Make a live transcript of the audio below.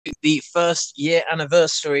the first year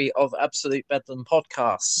anniversary of Absolute Bedlam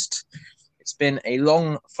podcast. It's been a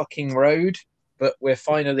long fucking road, but we're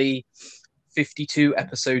finally 52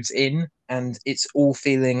 episodes in, and it's all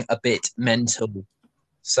feeling a bit mental.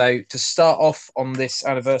 So, to start off on this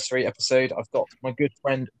anniversary episode, I've got my good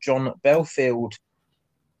friend John Belfield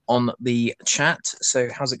on the chat. So,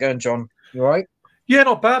 how's it going, John? You all right? Yeah,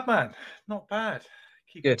 not bad, man. Not bad.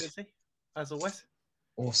 Keep Good. busy, as always.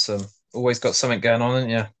 Awesome. Always got something going on, haven't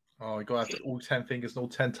you? Oh, you got to have all 10 fingers and all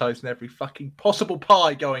 10 toes and every fucking possible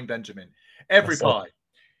pie going, Benjamin. Every That's pie.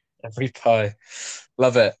 Every pie.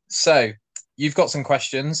 Love it. So, you've got some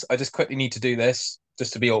questions. I just quickly need to do this,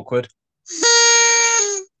 just to be awkward.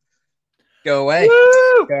 Go away.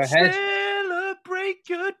 Woo! Go ahead. Celebrate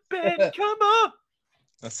good, Ben. Come on.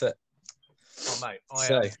 That's it. Oh,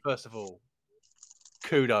 mate. First of all,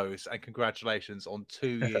 kudos and congratulations on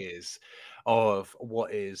 2 years of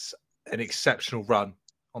what is an exceptional run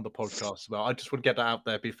on the podcast. Well, I just want to get that out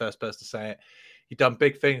there, be the first person to say it. You've done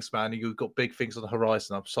big things, man. You've got big things on the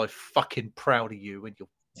horizon. I'm so fucking proud of you and your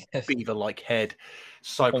beaver-like head.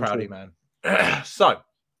 So proud of you, man. So,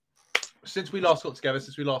 since we last got together,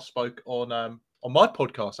 since we last spoke on my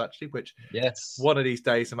podcast, actually, which one of these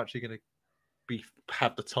days I'm actually going to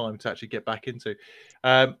have the time to actually get back into.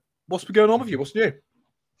 What's been going on with you? What's new?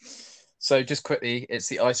 So just quickly, it's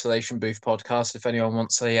the Isolation Booth podcast. If anyone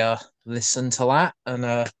wants to listen to that, and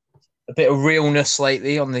a bit of realness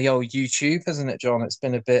lately on the old YouTube, hasn't it, John? It's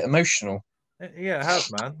been a bit emotional. Yeah, it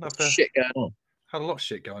has, man. Shit going on. Had a lot of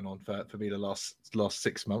shit going on for me the last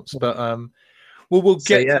 6 months, but we'll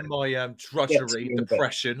get to my drudgery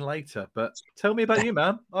depression later. But tell me about you,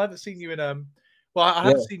 man. I haven't seen you in I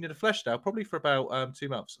haven't seen you in the flesh now, probably for about 2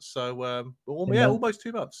 months. So almost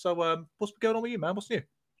 2 months. So what's been going on with you, man? What's new?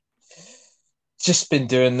 Just been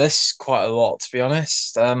doing this quite a lot, to be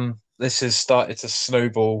honest. This has started to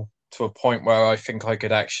snowball to a point where I think I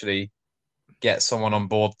could actually get someone on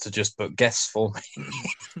board to just book guests for me.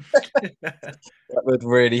 That would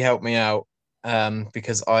really help me out,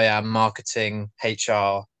 because I am marketing,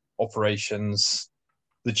 HR, operations,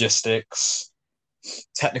 logistics,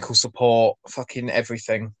 technical support, fucking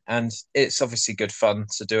everything. And it's obviously good fun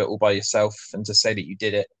to do it all by yourself and to say that you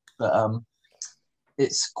did it. But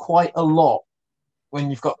it's quite a lot when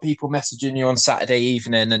you've got people messaging you on Saturday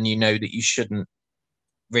evening and you know that you shouldn't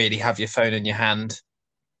really have your phone in your hand.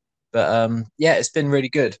 But it's been really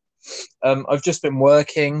good. I've just been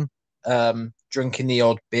working, drinking the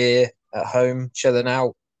odd beer at home, chilling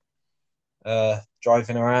out,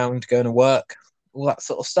 driving around, going to work, all that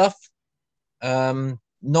sort of stuff.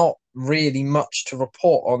 Not really much to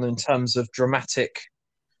report on in terms of dramatic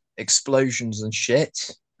explosions and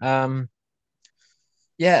shit.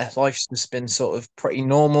 Life's just been sort of pretty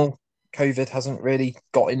normal. COVID hasn't really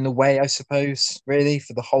got in the way, I suppose, really,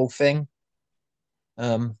 for the whole thing.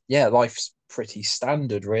 Life's pretty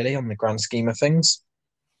standard, really, on the grand scheme of things.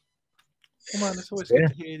 Well, man, it's always good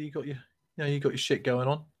to hear you got your shit going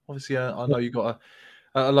on. Obviously, I know you got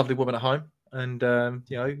a lovely woman at home, and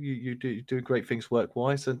you do great things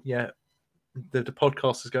work-wise, and the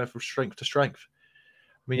podcast is going from strength to strength.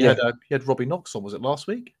 I mean, you had Robbie Knox on, was it last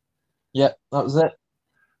week? Yeah, that was it.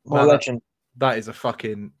 What a legend. That is a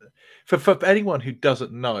fucking for anyone who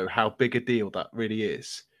doesn't know how big a deal that really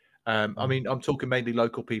is. I mean, I'm talking mainly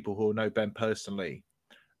local people who know Ben personally.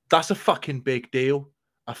 That's a fucking big deal.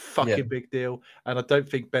 A fucking big deal. And I don't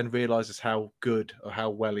think Ben realizes how good or how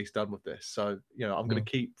well he's done with this. So, I'm going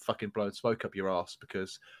to keep fucking blowing smoke up your ass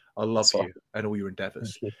because I love you and all your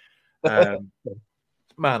endeavors. Man,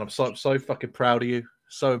 I'm so fucking proud of you.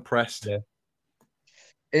 So impressed. Yeah.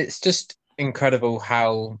 It's just incredible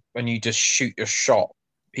how when you just shoot your shot,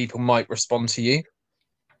 people might respond to you.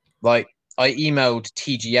 Like, I emailed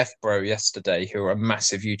TGF Bro yesterday, who are a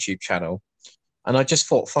massive YouTube channel, and I just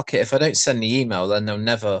thought, fuck it, if I don't send the email, then they'll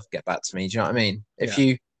never get back to me. Do you know what I mean? If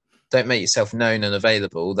you don't make yourself known and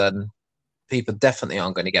available, then people definitely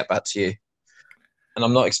aren't going to get back to you. And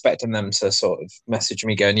I'm not expecting them to sort of message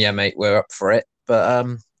me going, yeah, mate, we're up for it. But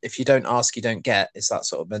if you don't ask, you don't get. It's that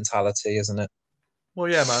sort of mentality, isn't it? Well,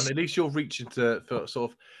 yeah, man. At least you're reaching for sort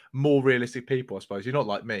of more realistic people, I suppose. You're not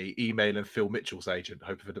like me, emailing Phil Mitchell's agent,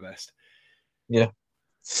 hoping for the best. Yeah.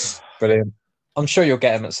 Brilliant. I'm sure you'll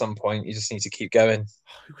get him at some point. You just need to keep going.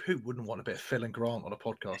 Who wouldn't want a bit of Phil and Grant on a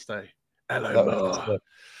podcast, eh? Hello,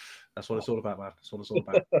 That's what it's all about, man. That's what it's all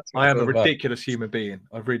about. I am a ridiculous human being.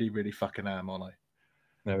 I really, really fucking am, aren't I?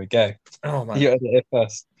 There we go. Oh, man. You heard it here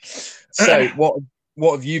first. So,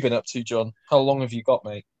 what have you been up to, John? How long have you got,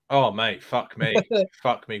 mate? Oh, mate, fuck me.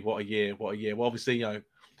 Fuck me. What a year. What a year. Well, obviously,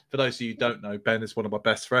 for those of you who don't know, Ben is one of my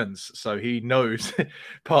best friends, so he knows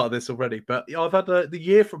part of this already. But yeah, I've had the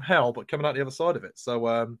year from hell, but coming out the other side of it.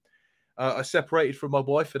 So I separated from my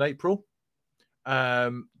wife in April.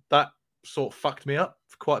 That sort of fucked me up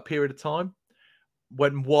for quite a period of time.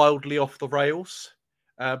 Went wildly off the rails,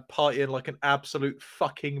 partying like an absolute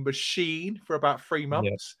fucking machine for about 3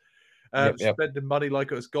 months. Spending money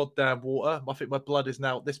like it was goddamn water. I think my blood is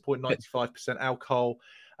now at this point 95% alcohol.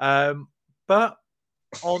 But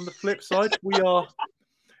on the flip side,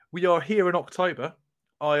 we are here in October.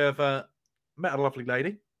 I have met a lovely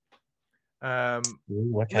lady. A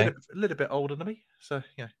little bit older than me, so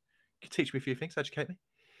yeah, can teach me a few things, educate me.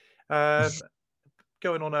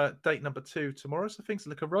 Going on a date number 2 tomorrow, so things are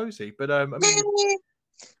looking rosy. But I mean,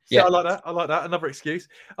 yeah, I like that. I like that. Another excuse.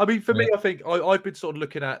 I mean, for me, I think I've been sort of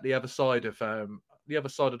looking at the other side of the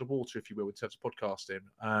water, if you will, in terms of podcasting.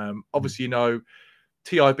 Obviously, you know,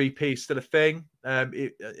 TIBP is still a thing.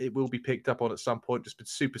 It will be picked up on at some point. Just been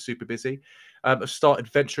super busy. I've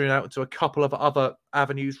started venturing out into a couple of other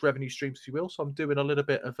avenues, revenue streams, if you will. So I'm doing a little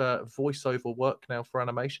bit of voiceover work now for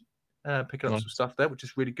animation, picking up some stuff there, which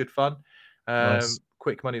is really good fun.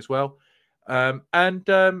 Quick money as well.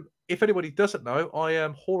 If anybody doesn't know, I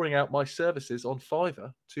am whoring out my services on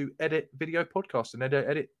Fiverr to edit video podcasts and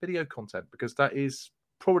edit video content, because that is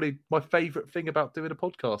probably my favorite thing about doing a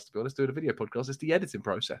podcast, to be honest. Doing a video podcast is the editing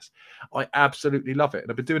process. I absolutely love it, and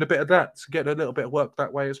I've been doing a bit of that, so getting a little bit of work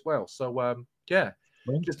that way as well. So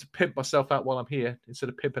just to pimp myself out while I'm here instead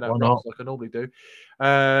of pimping out roles like I normally do.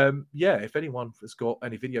 If anyone has got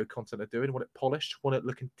any video content they're doing, want it polished, want it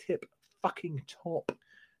looking tip fucking top,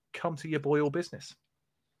 come to your boy All Business.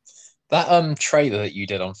 That trailer that you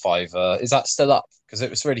did on Fiverr, is that still up? Because it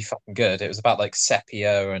was really fucking good. It was about like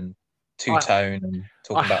sepia and two-tone and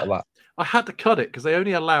talking about all that. I had to cut it because they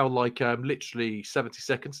only allow like literally 70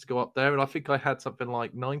 seconds to go up there, and I think I had something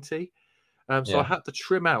like 90. So I had to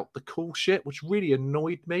trim out the cool shit, which really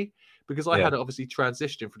annoyed me, because I had it obviously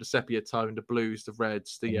transitioning from the sepia tone, the blues, the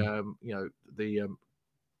reds, the the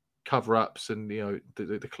cover-ups, and the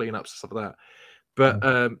cleanups and stuff like that. But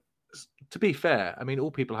to be fair, I mean,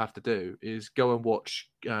 all people have to do is go and watch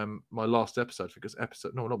my last episode, because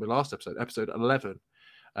episode 11,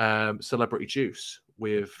 Celebrity Juice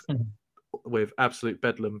with absolute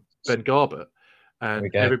bedlam Ben Garbutt,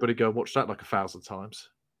 and everybody go and watch that like 1,000 times.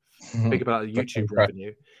 Think about the YouTube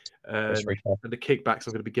revenue and the kickbacks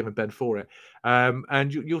I'm going to be giving Ben for it.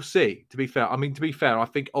 And you'll see, to be fair, I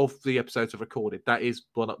think of the episodes I've recorded, that is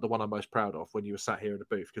the one I'm most proud of, when you were sat here in the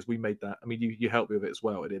booth, because we made that. I mean, you helped me with it as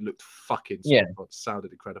well, and it looked fucking it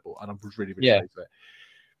sounded incredible, and I was really pleased with it.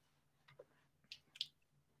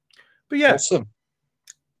 But yeah, awesome.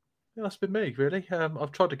 Yeah, that's been me, really.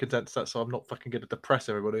 I've tried to condense that so I'm not fucking going to depress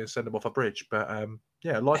everybody and send them off a bridge. But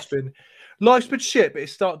life's been shit, but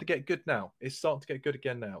it's starting to get good now. It's starting to get good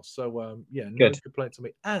again now. So no complaints on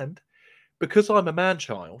me. And because I'm a man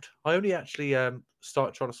child, I only actually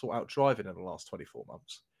started trying to sort out driving in the last 24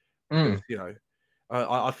 months. Because,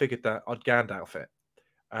 I figured that I'd Gandalf it.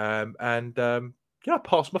 I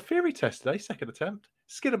passed my theory test today, second attempt.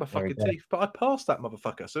 Skin of my fucking teeth, but I passed that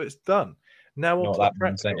motherfucker, so it's done. Now on to the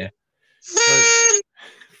practical.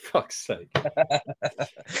 Fuck's sake.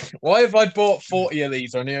 Why have I bought 40 of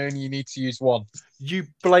these and you only need to use one? You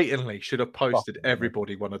blatantly should have posted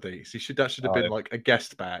everybody one of these. That should have been like a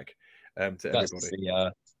guest bag to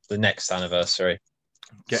everybody. The next anniversary.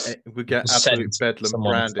 We get absolute bedlam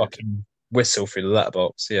branded. Whistle through the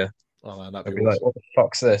letterbox, yeah. Oh man, that'd be awesome. Like, what the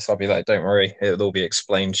fuck's this? I'll be like, don't worry, it'll all be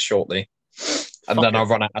explained shortly. And then I'll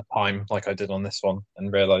run out of time like I did on this one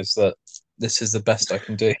and realise that this is the best I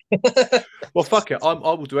can do. Well, fuck it. I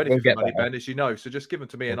will do anything for money, Ben, as you know. So just give them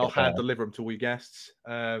to me and I'll hand deliver them to all your guests.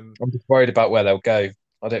 I'm just worried about where they'll go.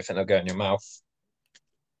 I don't think they'll go in your mouth.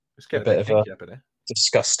 It's a bit of a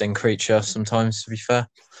disgusting creature sometimes, to be fair.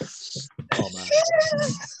 Oh,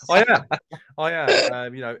 man. I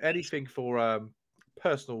am. Anything for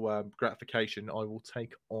personal gratification, I will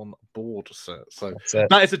take on board, sir. So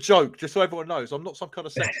that is a joke, just so everyone knows. I'm not some kind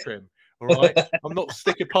of sex trim, all right? I'm not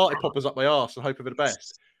sticking party poppers up my arse and hoping for the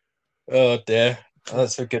best. Oh dear,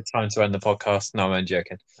 that's a good time to end the podcast. No, I'm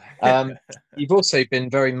joking. You've also been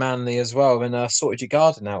very manly as well and sorted your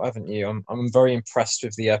garden out, haven't you? I'm very impressed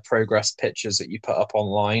with the progress pictures that you put up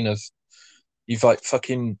online of you've like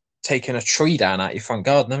fucking taken a tree down out your front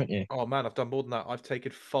garden, haven't you? Oh man, I've done more than that. I've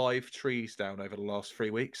taken 5 trees down over the last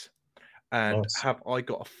 3 weeks, and have I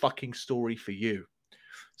got a fucking story for you?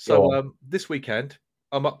 So this weekend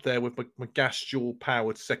I'm up there with my gas dual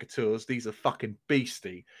powered secateurs. These are fucking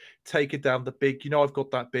beastie. Taking down the big, I've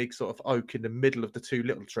got that big sort of oak in the middle of the 2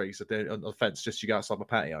 little trees on the fence just you go outside my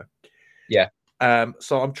patio. Yeah.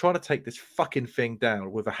 So I'm trying to take this fucking thing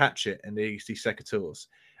down with a hatchet and these secateurs.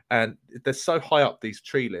 And they're so high up these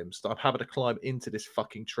tree limbs that I'm having to climb into this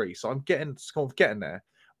fucking tree. So I'm getting there,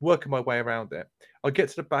 working my way around it. I get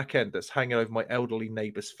to the back end that's hanging over my elderly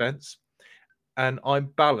neighbour's fence, and I'm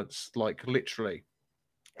balanced like literally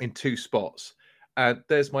in two spots. And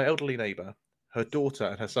there's my elderly neighbour, her daughter,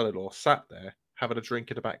 and her son-in-law sat there having a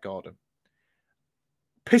drink in the back garden,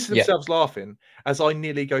 pissing themselves laughing as I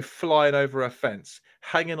nearly go flying over a fence,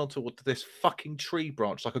 hanging onto this fucking tree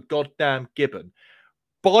branch like a goddamn gibbon.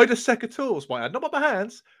 By the secateurs, not by my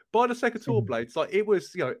hands, by the secateur blades. Like it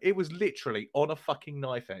was literally on a fucking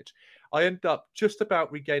knife edge. I ended up just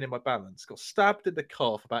about regaining my balance, got stabbed in the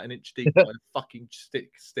calf about an inch deep by a fucking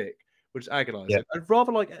stick, which is agonizing. And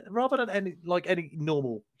rather than any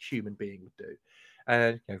normal human being would do,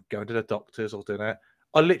 and going to the doctors or doing that,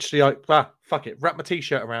 I literally fuck it, wrapped my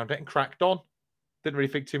t-shirt around it and cracked on. Didn't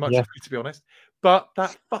really think too much of it, to be honest. But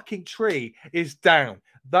that fucking tree is down.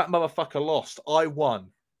 That motherfucker lost. I won.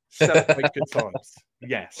 Celebrate good times.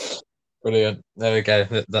 Yes. Brilliant. There we go.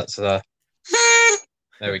 That's there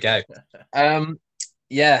we go.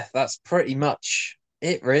 Yeah, that's pretty much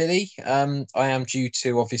it, really. I am due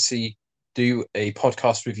to obviously do a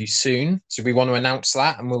podcast with you soon, so we want to announce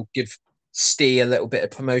that, and we'll give Steve a little bit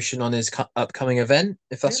of promotion on his upcoming event,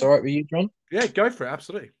 if that's all right with you, John. Yeah, go for it.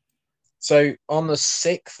 Absolutely. So on the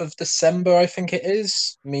 6th of December, I think it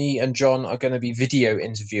is, me and John are going to be video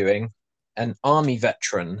interviewing an army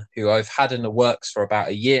veteran who I've had in the works for about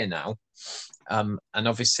a year now. And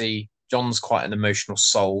obviously John's quite an emotional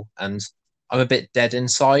soul and I'm a bit dead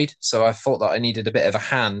inside. So I thought that I needed a bit of a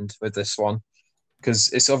hand with this one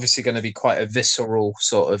because it's obviously going to be quite a visceral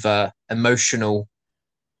sort of emotional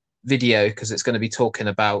video because it's going to be talking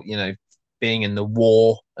about, being in the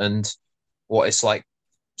war and what it's like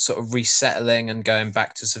sort of resettling and going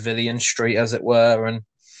back to civilian street, as it were. And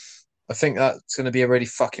I think that's going to be a really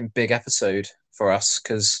fucking big episode for us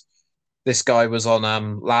because this guy was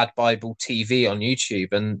on Lad Bible TV on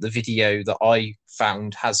YouTube, and the video that I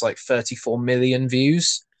found has like 34 million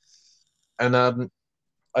views. And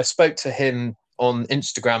I spoke to him on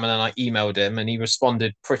Instagram and then I emailed him and he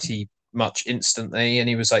responded pretty much instantly. And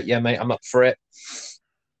he was like, yeah, mate, I'm up for it.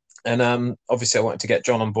 And obviously I wanted to get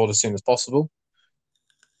John on board as soon as possible.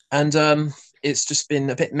 And it's just been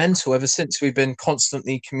a bit mental ever since. We've been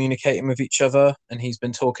constantly communicating with each other, and he's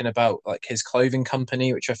been talking about like his clothing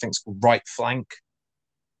company, which I think is called Right Flank.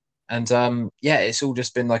 And it's all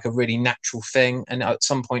just been like a really natural thing. And at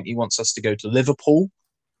some point, he wants us to go to Liverpool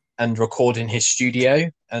and record in his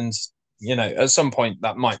studio. And at some point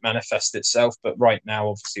that might manifest itself. But right now,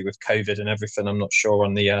 obviously with COVID and everything, I'm not sure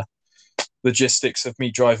on the logistics of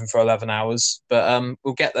me driving for 11 hours. But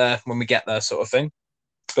we'll get there when we get there, sort of thing.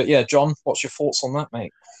 But yeah, John, what's your thoughts on that,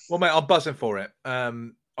 mate? Well, mate, I'm buzzing for it.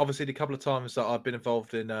 Obviously, the couple of times that I've been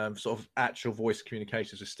involved in sort of actual voice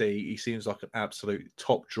communications with Steve, he seems like an absolute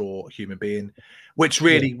top draw human being, which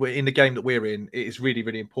really, in the game that we're in, it is really,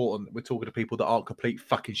 really important. We're talking to people that aren't complete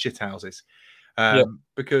fucking shithouses.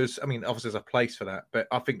 Because, I mean, obviously there's a place for that, but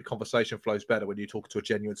I think the conversation flows better when you talk to a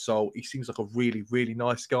genuine soul. He seems like a really, really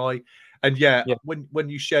nice guy. And when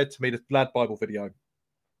you shared to me the Lad Bible video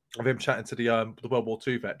of him chatting to the World War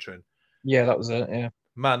II veteran. Yeah, that was it. Yeah,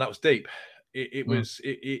 man, that was deep.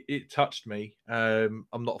 It touched me. I'm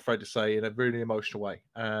not afraid to say, in a really emotional way.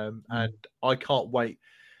 And I can't wait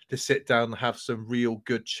to sit down and have some real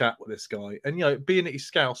good chat with this guy. And being that he's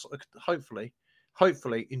Scouse,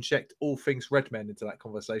 hopefully inject all things Redmen into that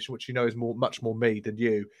conversation, which is much more me than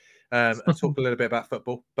you, and talk a little bit about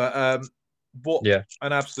football. But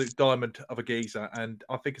an absolute diamond of a geezer, and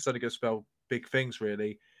I think it's only going to spell big things,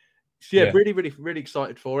 really. So really, really, really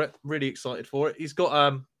excited for it. Really excited for it. He's got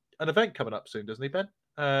an event coming up soon, doesn't he, Ben?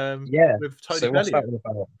 With Tony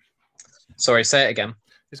Bellew. Sorry, say it again.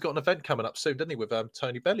 He's got an event coming up soon, doesn't he, with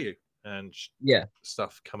Tony Bellew and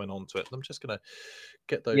stuff coming onto it. I'm just going to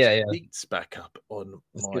get those beats back up on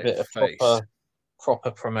my face. A proper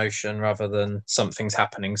promotion rather than something's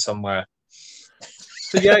happening somewhere.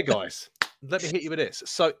 So yeah, guys, let me hit you with this.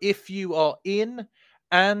 So if you are in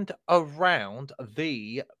and around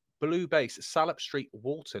the Blue Base, Salop Street,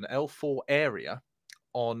 Walton, L4 area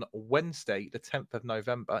on Wednesday, the 10th of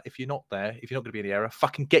November. If you're not there, if you're not going to be in the area,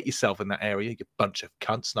 fucking get yourself in that area, you bunch of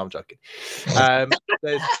cunts. No, I'm joking.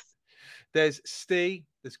 There's Steve,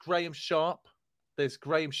 there's Graham Sharp, there's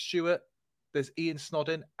Graham Stewart, there's Ian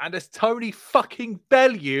Snodden, and there's Tony fucking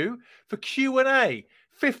Bellew for Q&A.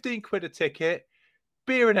 15 quid a ticket,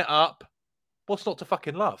 beering it up. What's not to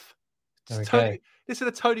fucking love? Listen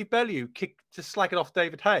to Tony Bellew just slagging off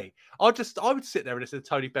David Hay. I would sit there and listen to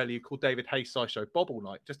Tony Bellew call David Hay Sideshow Bob all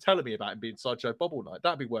night, just telling me about him being Sideshow Bob all night.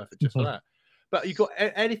 That'd be worth it just for that. But you got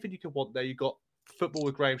anything you could want there. You got football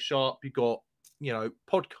with Graham Sharp. You got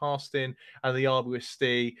podcasting and the Army with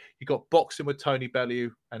Steve. You got boxing with Tony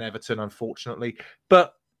Bellew and Everton, unfortunately.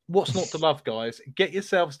 But what's not to love, guys? Get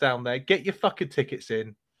yourselves down there. Get your fucking tickets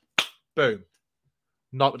in. Boom.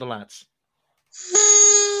 Night with the lads.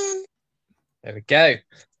 There we go.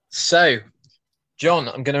 So, John,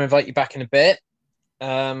 I'm going to invite you back in a bit.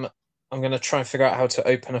 I'm going to try and figure out how to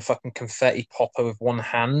open a fucking confetti popper with one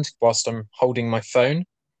hand whilst I'm holding my phone.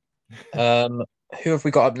 Who have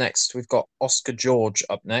we got up next? We've got Oscar George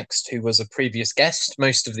up next, who was a previous guest.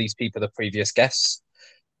 Most of these people are previous guests.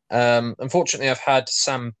 Unfortunately, I've had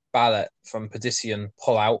Sam Ballett from Pedician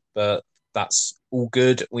pull out, but that's all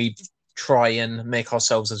good. We try and make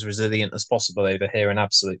ourselves as resilient as possible over here in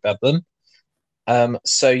Absolute Bedlam.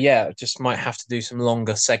 So yeah, just might have to do some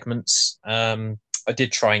longer segments. I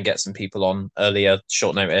did try and get some people on earlier,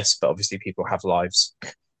 short notice, but obviously people have lives.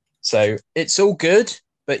 So it's all good.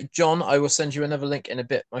 But John, I will send you another link in a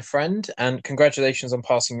bit, my friend. And congratulations on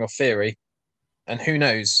passing your theory. And who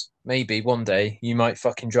knows, maybe one day you might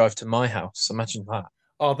fucking drive to my house. Imagine that.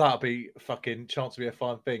 Oh, that'd be fucking chance to be a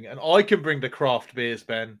fun thing. And I can bring the craft beers,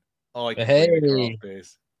 Ben. I can bring the craft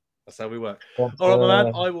beers. That's how we work. All right, my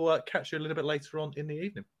man. I will catch you a little bit later on in the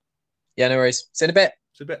evening. Yeah, no worries. See you in a bit.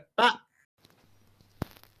 See you in a bit. Bye.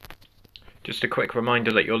 Just a quick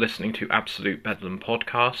reminder that you're listening to Absolute Bedlam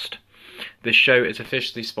Podcast. This show is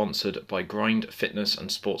officially sponsored by Grind Fitness and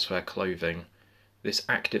Sportswear Clothing. This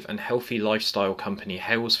active and healthy lifestyle company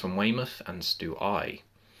hails from Weymouth, and so do I.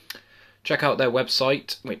 Check out their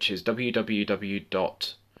website, which is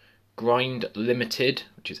www.grindlimited,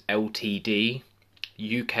 which is LTD,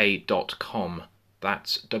 uk.com.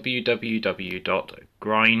 That's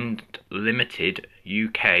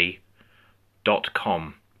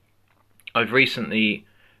www.grindlimiteduk.com. I've recently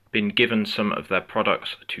been given some of their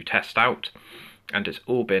products to test out, and it's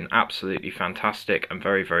all been absolutely fantastic and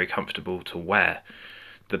very, very comfortable to wear.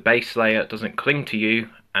 The base layer doesn't cling to you,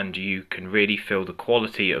 and you can really feel the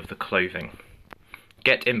quality of the clothing.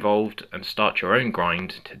 Get involved and start your own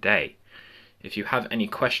grind today. If you have any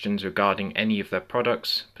questions regarding any of their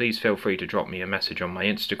products, please feel free to drop me a message on my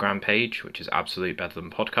Instagram page, which is Absolute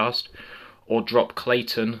Bedlam Podcast, or drop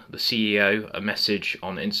Clayton, the CEO, a message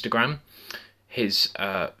on Instagram. His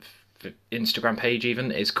Instagram page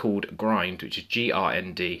even is called Grind, which is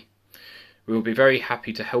GRND. We will be very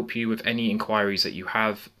happy to help you with any inquiries that you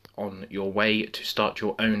have on your way to start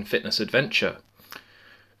your own fitness adventure.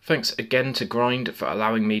 Thanks again to Grind for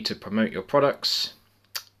allowing me to promote your products.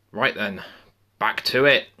 Right then, back to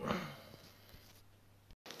it.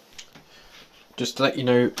 Just to let you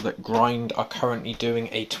know that Grind are currently doing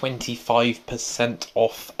a 25%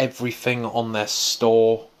 off everything on their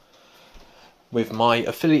store with my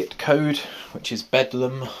affiliate code, which is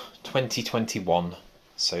Bedlam 2021.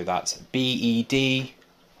 So that's BEDLAM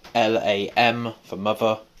for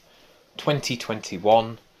mother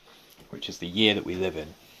 2021, which is the year that we live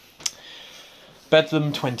in.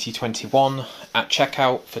 Bedlam 2021 at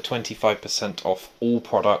checkout for 25% off all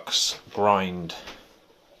products. Grind.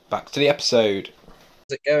 Back to the episode.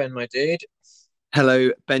 How's it going, my dude?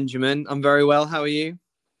 Hello, Benjamin. I'm very well. How are you?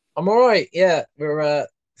 I'm all right. Yeah, we're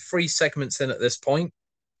 3 segments in at this point.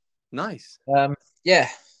 Nice. Yeah.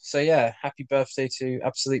 So yeah, happy birthday to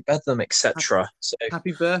Absolute Bedlam, etc. So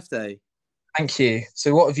happy birthday. Thank you.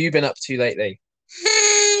 So what have you been up to lately?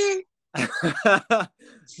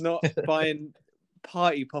 Not buying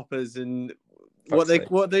party poppers and what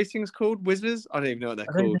are those things called? Whizzers? I don't even know what they're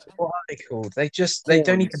called. What are they called? They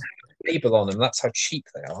don't even have a label on them. That's how cheap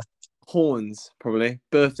they are. Horns, probably.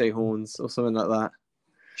 Birthday horns or something like that.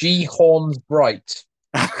 G Horns Bright.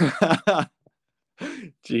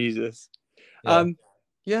 Jesus.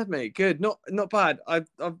 Yeah, mate, good. Not bad. I've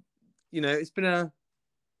it's been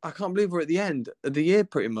I can't believe we're at the end of the year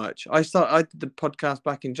pretty much. I did the podcast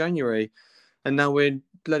back in January and now we're in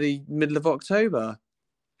bloody middle of October.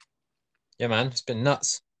 Yeah, man, it's been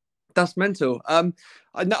nuts. That's mental. I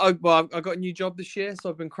got a new job this year, so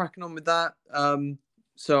I've been cracking on with that.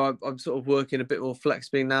 So I'm sort of working a bit more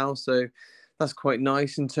flexibly now, so that's quite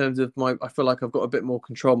nice in terms of I feel like I've got a bit more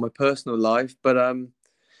control of my personal life. But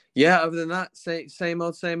yeah, other than that, same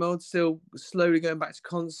old. Still slowly going back to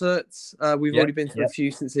concerts. We've already been to a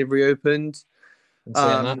few since they've reopened.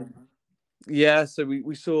 Yeah, so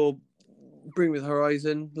we saw Bring Me the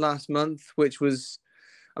Horizon last month, which was,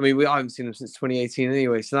 I haven't seen them since 2018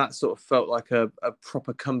 anyway, so that sort of felt like a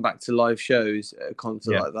proper comeback to live shows at a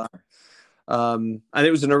concert like that. And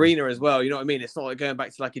it was an arena as well. You know what I mean? It's not like going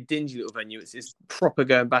back to like a dingy little venue. It's proper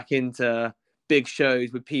going back into big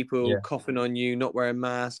shows with people coughing on you, not wearing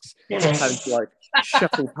masks, having to like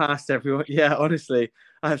shuffle past everyone. Yeah, honestly,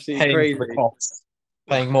 absolutely Paying crazy. for the cost,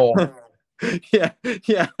 paying more. yeah.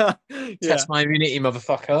 Test my immunity,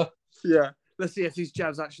 motherfucker. Yeah. Let's see if these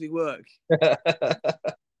jabs actually work.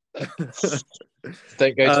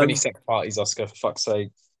 Don't go to any sex parties, Oscar, for fuck's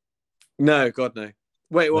sake. No, God, no.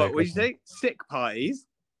 Wait, what? No, What did you say? Sick parties?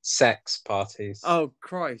 Sex parties. Oh,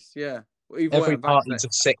 Christ, yeah. Every party's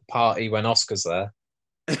a sick party when Oscar's there.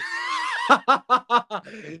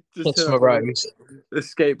 Just Some rose. The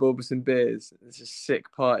skateboard with some beers. It's a sick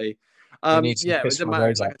party. Yeah, it doesn't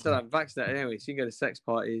matter. Like I said, I'm vaccinated anyway, so you can go to sex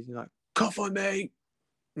parties. You're like, cough on me,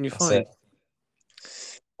 and you're fine.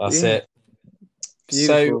 That's it.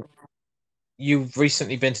 Beautiful. So, you've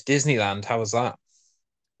recently been to Disneyland. How was that?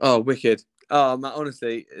 Oh, wicked. Oh, man,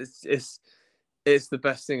 honestly, it's the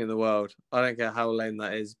best thing in the world. I don't care how lame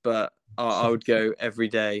that is, but I would go every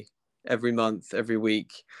day, every month, every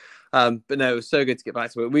week. But no, it was so good to get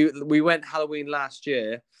back to it. We went Halloween last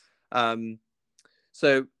year.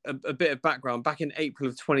 So a bit of background. Back in April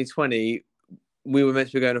of 2020, we were meant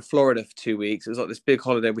to be going to Florida for 2 weeks. It was like this big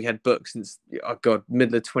holiday we had booked since,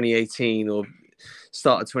 middle of 2018 or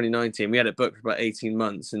start of 2019. We had it booked for about 18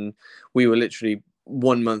 months, and we were literally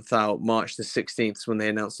 1 month out. March the 16th is when they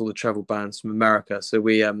announced all the travel bans from America. So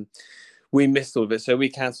we missed all of it. So we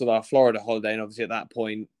cancelled our Florida holiday, and obviously at that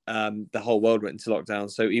point, the whole world went into lockdown.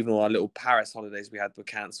 So even all our little Paris holidays we had were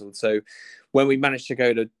cancelled. So when we managed to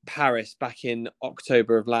go to Paris back in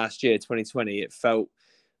October of last year, 2020, it felt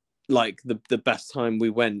like the best time we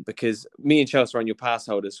went, because me and Chelsea are on your pass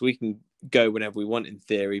holders, so we can go whenever we want in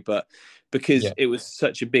theory. But because it was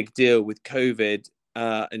such a big deal with COVID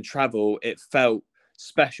and travel, it felt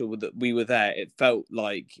special that we were there. It felt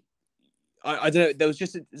like, I don't know, there was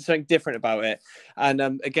just something different about it. And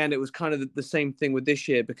again, it was kind of the same thing with this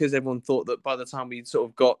year, because everyone thought that by the time we sort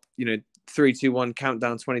of got 3, 2, 1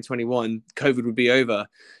 countdown 2021, COVID would be over.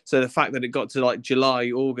 So the fact that it got to like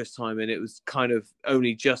July, August time, and it was kind of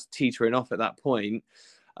only just teetering off at that point,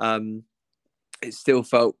 it still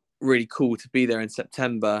felt really cool to be there in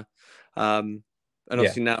September. And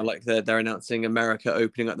obviously now, like they're announcing America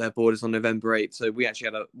opening up their borders on November 8th. So we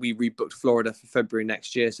actually we rebooked Florida for February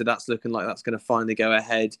next year. So that's looking like that's going to finally go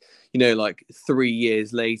ahead, like 3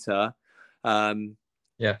 years later. It's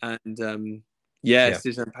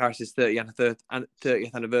Disneyland Paris's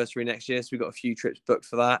 30th anniversary next year. So we've got a few trips booked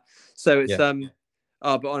for that. So it's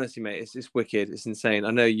but honestly, mate, it's wicked. It's insane.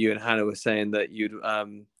 I know you and Hannah were saying that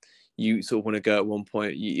you sort of want to go at one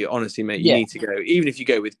point. You honestly, mate, you need to go. Even if you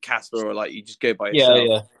go with Casper, or like you just go by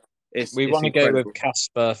yourself. We want to go with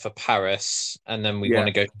Casper for Paris, and then we want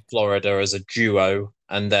to go to Florida as a duo,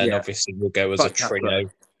 and then obviously we'll go as a trio.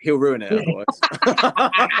 He'll ruin it otherwise.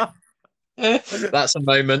 That's a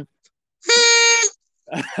moment.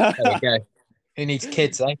 There we go. Who needs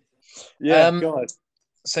kids, eh? Yeah, God.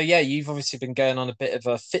 So you've obviously been going on a bit of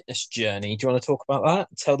a fitness journey. Do you want to talk about that?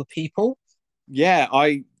 Tell the people. Yeah,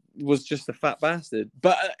 I was just a fat bastard,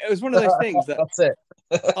 but it was one of those things that that's it.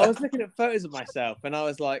 I was looking at photos of myself, and I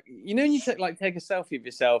was like, when you take a selfie of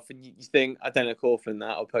yourself and you think, I don't look awful in that,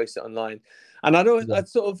 I'll post it online. And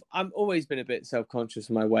I'm always been a bit self-conscious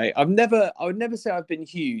in my way. I would never say I've been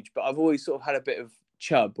huge, but I've always sort of had a bit of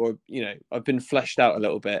chub, or I've been fleshed out a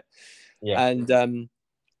little bit. And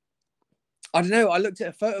I don't know, I looked at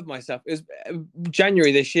a photo of myself. It was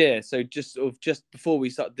January this year, so just before we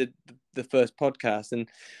started the first podcast, and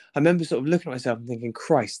I remember sort of looking at myself and thinking,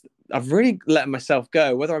 Christ, I've really let myself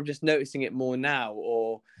go, whether I'm just noticing it more now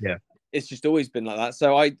or it's just always been like that.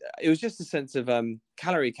 So it was just a sense of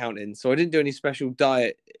calorie counting. So I didn't do any special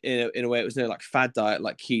diet in a way. It was no like fad diet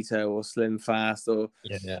like keto or slim fast or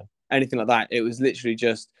anything like that. It was literally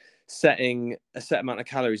just setting a set amount of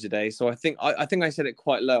calories a day. So I think I set it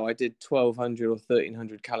quite low. I did 1,200 or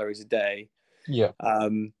 1,300 calories a day.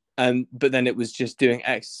 But then it was just doing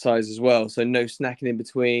exercise as well. So no snacking in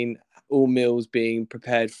between, all meals being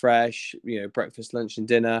prepared fresh, breakfast, lunch and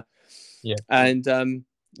dinner. And the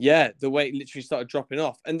weight literally started dropping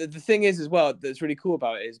off. And the thing is as well, that's really cool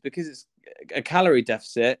about it is because it's a calorie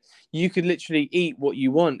deficit, you could literally eat what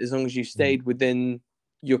you want as long as you stayed within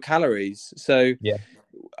your calories. So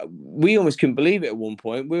we almost couldn't believe it at one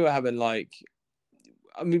point. We were having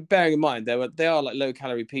bearing in mind they are like low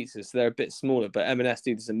calorie pizzas, so they're a bit smaller, but M&S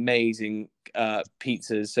do this amazing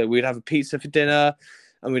pizzas. So we'd have a pizza for dinner,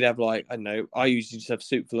 and we'd have I don't know, I usually just have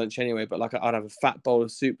soup for lunch anyway, but I'd have a fat bowl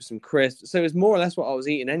of soup with some crisps. So it was more or less what I was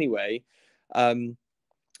eating anyway.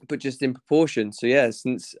 but just in proportion. So yeah,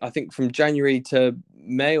 since I think from January to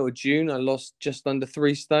May or June, I lost just under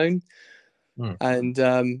 3 stone. And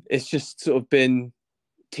it's just sort of been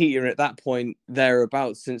teetering at that point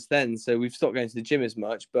thereabouts since then. So we've stopped going to the gym as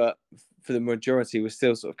much, but for the majority we're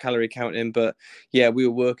still sort of calorie counting. But yeah, we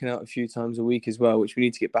were working out a few times a week as well, which we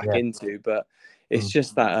need to get back into. But it's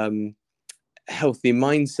just that healthy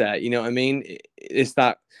mindset, you know what I mean? It's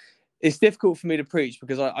that it's difficult for me to preach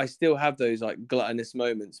because I still have those like gluttonous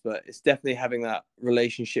moments, but it's definitely having that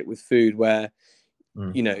relationship with food where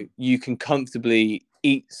you know, you can comfortably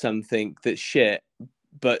eat something that's shit,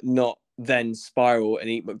 but not then spiral and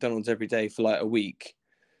eat McDonald's every day for like a week.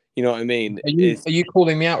 You know what I mean? Are you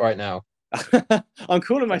calling me out right now? I'm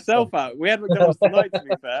calling myself out. We had McDonald's tonight, to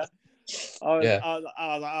be fair. I was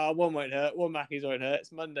like, oh, one won't hurt. One Mackey's won't hurt.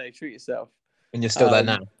 It's Monday. Treat yourself. And you're still there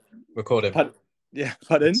now, recording.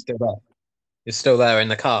 Pardon? Still there. You're still there in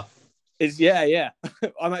the car. Yeah.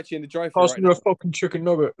 I'm actually in the drive-thru right now. A fucking chicken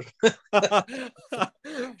nugget.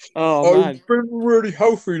 Oh man, I've been really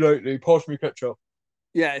healthy lately. Pass me ketchup.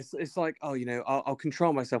 Yeah, it's like, oh, you know, I'll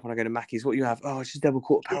control myself when I go to Mackey's. What you have? Oh, it's just double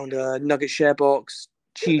quarter pounder, nugget share box,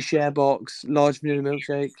 cheese share box, large vanilla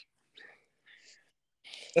milkshake.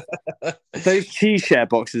 Those cheese share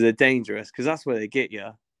boxes are dangerous because that's where they get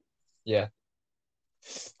you. Yeah,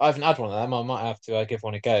 I haven't had one of them. I might have to give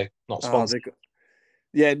one a go. Not sponsored.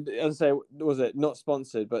 Yeah, I'd say, was it not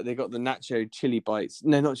sponsored, but they got the nacho chili bites.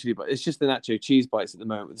 No, not chili bites. It's just the nacho cheese bites at the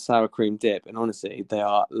moment with the sour cream dip. And honestly, they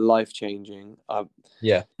are life-changing.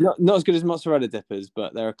 Yeah. Not as good as mozzarella dippers,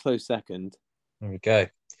 but they're a close second. There we go.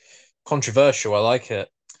 Controversial. I like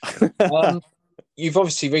it. You've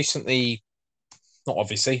obviously recently, not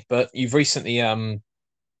obviously, but you've recently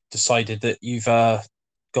decided that you've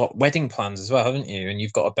got wedding plans as well, haven't you? And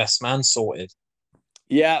you've got a best man sorted.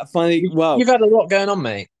 Yeah, finally. Well, you've had a lot going on,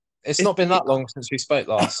 mate. It's not been that long since we spoke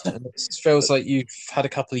last, and it feels like you've had a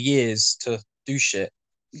couple of years to do shit.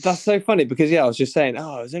 That's so funny because I was just saying, it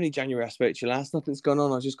was only January I spoke to you last. Nothing's gone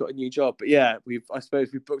on. I just got a new job, but yeah, I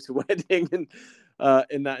suppose we booked a wedding and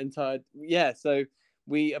in that entire So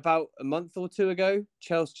we about a month or two ago,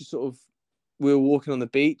 Chelsea just sort of we were walking on the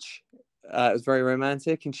beach. It was very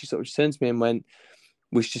romantic, and she sort of just turned to me and went,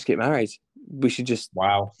 "We should just get married. We should just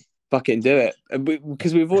fuck it and do it."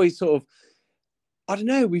 Because we've always sort of, I don't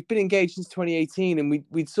know, we've been engaged since 2018 and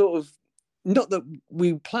we'd sort of, not that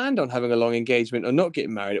we planned on having a long engagement or not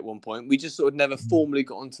getting married at one point. We just sort of never formally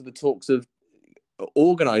got onto the talks of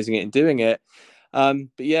organizing it and doing it. But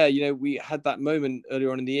yeah, we had that moment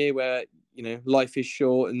earlier on in the year where, life is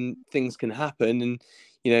short and things can happen. And,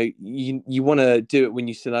 you want to do it when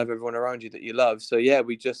you still have everyone around you that you love. So yeah,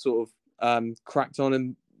 we just sort of cracked on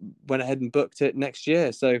and went ahead and booked it next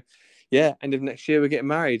year. So yeah, end of next year we're getting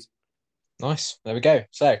married. Nice. There we go.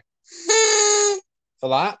 So for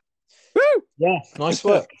that, woo! Yeah, nice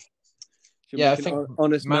work. I think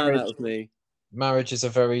honest marriage, man out of me. Marriage is a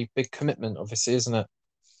very big commitment, obviously, isn't it?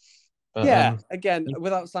 But, again,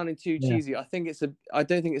 without sounding too cheesy, I don't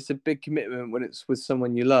think it's a big commitment when it's with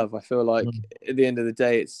someone you love. I feel like at the end of the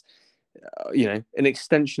day, it's an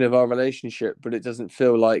extension of our relationship, but it doesn't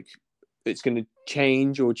feel like it's going to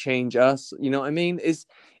change us. You know what I mean? It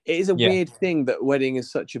is a weird thing that wedding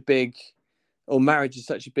is such a big, or marriage is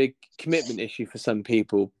such a big commitment issue for some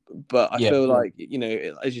people. But I feel like,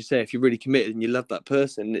 as you say, if you're really committed and you love that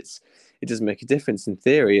person, it doesn't make a difference in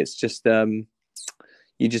theory. It's just,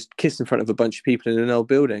 you just kiss in front of a bunch of people in an old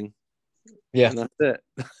building. Yeah. And that's it.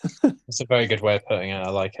 It's a very good way of putting it.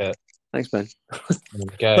 I like it. Thanks, Ben. There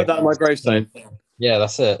we go. Put that on my gravestone. Yeah,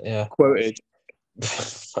 that's it. Yeah. Quoted.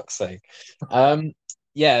 Fuck's sake.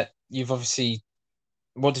 You've obviously,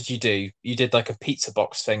 what did you do? You did like a pizza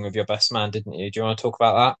box thing with your best man, didn't you? Do you want to talk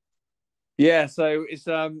about that? Yeah, so it's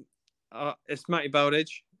Matty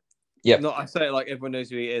Baldridge. Yeah. I say it like everyone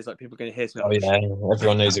knows who he is, like people are going to hear me. Oh yeah,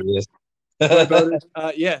 everyone knows who he is.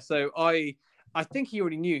 So I think he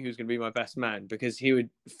already knew he was going to be my best man because he would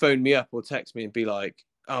phone me up or text me and be like,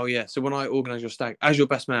 "Oh yeah, so when I organise your stag, as your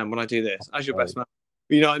best man, when I do this, as your best man,"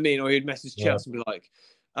 you know what I mean? Or he'd message Chelsea and be like,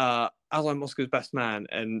 "As I'm Oscar's best man,"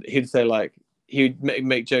 and he'd say like he would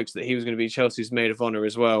make jokes that he was going to be Chelsea's maid of honour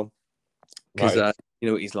as well because you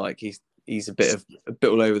know what he's like. He's a bit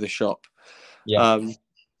all over the shop. Yeah.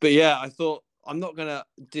 But yeah, I thought I'm not gonna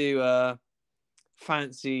do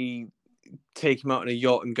fancy. Take him out on a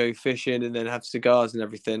yacht and go fishing and then have cigars and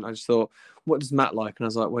everything. I just thought, what does Matt like? And I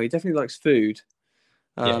was like, well, he definitely likes food.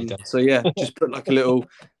 So yeah, just put like a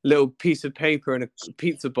little piece of paper in a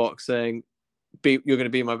pizza box saying, you're going to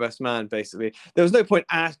be my best man, basically. There was no point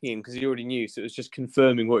asking him because he already knew. So it was just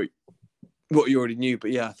confirming what you already knew.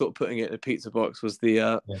 But yeah, I thought putting it in a pizza box was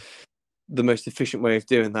the the most efficient way of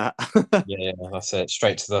doing that. Yeah, that's it.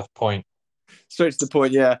 Straight to the point. Straight to the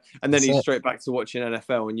point, yeah. And then That's he's it. straight back to watching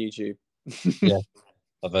NFL on YouTube. Yeah,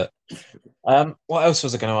 love it. What else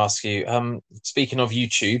was I going to ask you? Speaking of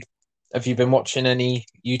YouTube, have you been watching any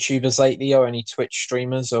YouTubers lately, or any Twitch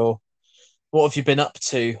streamers, or what have you been up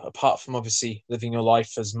to apart from obviously living your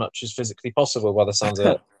life as much as physically possible? By the sounds of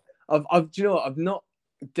it. Do you know what? I've not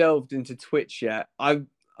delved into Twitch yet. I'm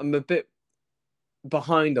a bit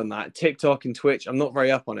behind on that. TikTok and Twitch, I'm not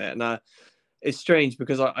very up on it, and it's strange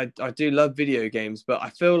because I do love video games, but I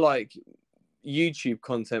feel like YouTube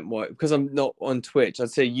content wise, because I'm not on Twitch,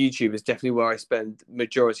 I'd say YouTube is definitely where I spend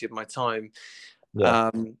majority of my time.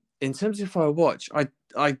 Yeah. In terms of if I watch,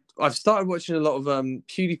 I've started watching a lot of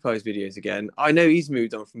PewDiePie's videos again. I know he's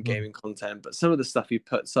moved on from gaming content, but some of the stuff he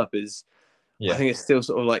puts up is, I think it's still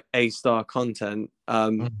sort of like A-star content.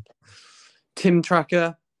 Tim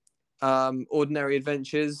Tracker, Ordinary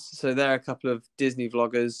Adventures. So they're a couple of Disney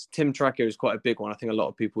vloggers. Tim Tracker is quite a big one. I think a lot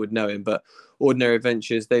of people would know him, but Ordinary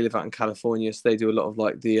Adventures, they live out in California, so they do a lot of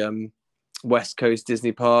like the West Coast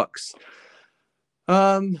Disney parks.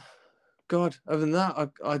 God, other than that,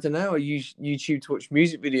 I don't know. I use YouTube to watch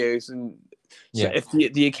music videos, and so if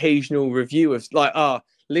the occasional review of like,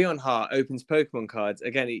 Leon Hart opens Pokemon cards.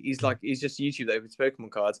 Again, he's just YouTube that opens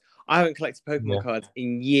Pokemon cards. I haven't collected Pokemon cards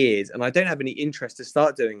in years, and I don't have any interest to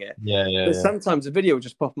start doing it. But sometimes a video will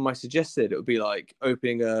just pop on my suggested. It would be like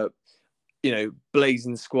opening a,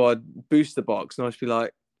 Blazing Squad booster box, and I'll just be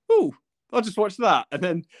like, oh, I'll just watch that. And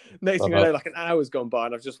then next thing I know, like an hour's gone by,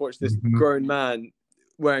 and I've just watched this grown man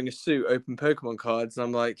wearing a suit open Pokemon cards, and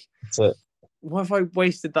I'm like, why have I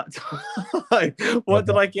wasted that time? What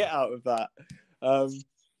did I get out of that?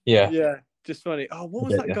 Yeah, just funny. Oh, what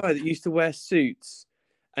was that guy that used to wear suits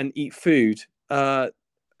and eat food? Oh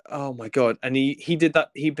my god! And he did that.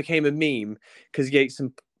 He became a meme because he ate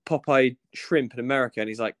some Popeye shrimp in America, and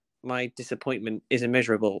he's like, my disappointment is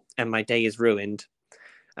immeasurable, and my day is ruined.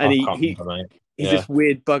 And he's this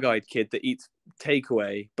weird bug-eyed kid that eats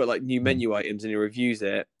takeaway, but like new menu items, and he reviews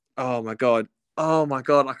it. Oh my god! I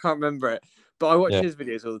can't remember it. But I watch his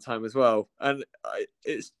videos all the time as well, and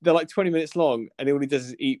they're like 20 minutes long, and all he does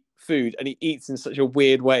is eat food, and he eats in such a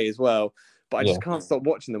weird way as well. But I just can't stop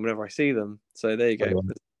watching them whenever I see them. So there you go.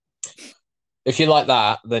 If you like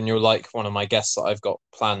that, then you're like one of my guests that I've got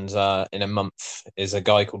planned in a month. Is a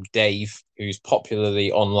guy called Dave, who's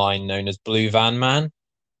popularly online known as Blue Van Man.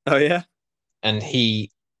 Oh yeah, and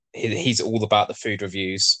he's all about the food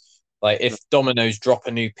reviews. Like if Domino's drop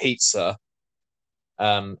a new pizza,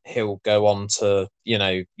 he'll go on to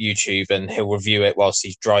YouTube and he'll review it whilst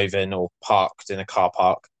he's driving or parked in a car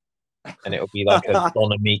park, and it'll be like a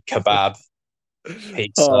Donna meat kebab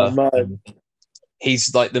pizza. Oh,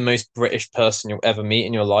 he's like the most British person you'll ever meet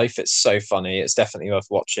in your life. It's so funny. It's definitely worth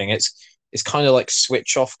watching. It's kind of like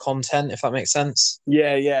switch off content, if that makes sense.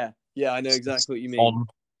 Yeah. I know exactly what you mean.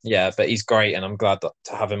 Yeah, but he's great, and I'm glad to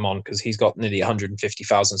have him on because he's got nearly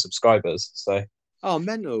 150,000 subscribers. So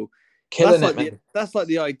mental. Killing it. That's like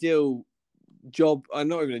the ideal job.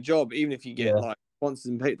 Not even a job, even if you get like sponsors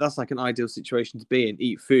and pay, that's like an ideal situation to be in.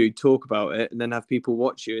 Eat food, talk about it, and then have people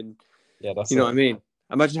watch you. And that's what I mean.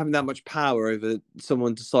 Imagine having that much power over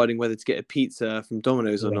someone deciding whether to get a pizza from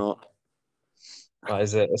Domino's or not. That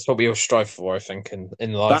is it. That's what we all strive for, I think,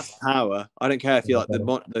 in life. That's power. I don't care if you're like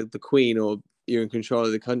the queen or you're in control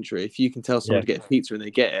of the country. If you can tell someone to get a pizza and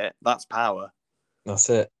they get it, that's power. That's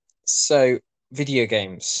it. So, video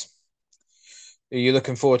games. Are you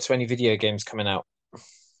looking forward to any video games coming out?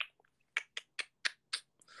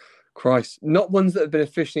 Christ. Not ones that have been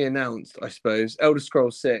officially announced, I suppose. Elder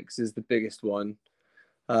Scrolls 6 is the biggest one.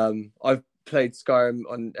 I've played Skyrim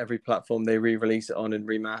on every platform they re-release it on and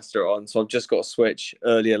remaster it on. So I've just got a Switch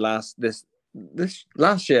earlier last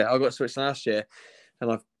year. I got a Switch last year,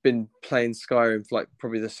 and I've been playing Skyrim for like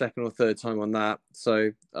probably the second or third time on that.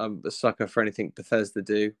 So I'm a sucker for anything Bethesda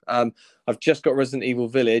do. I've just got Resident Evil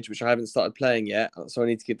Village, which I haven't started playing yet, so I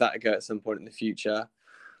need to give that a go at some point in the future.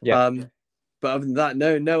 Yeah. But other than that,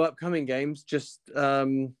 no upcoming games. Just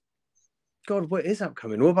God, what is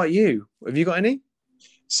upcoming? What about you? Have you got any?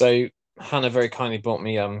 So Hannah very kindly bought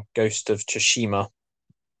me Ghost of Tsushima.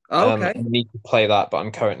 Oh, okay. I need to play that, but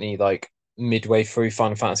I'm currently like midway through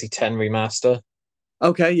Final Fantasy X Remaster.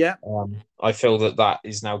 Okay, yeah. I feel that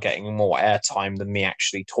is now getting more airtime than me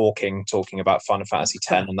actually talking about Final Fantasy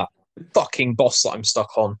X and that fucking boss that I'm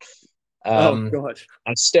stuck on. Oh God!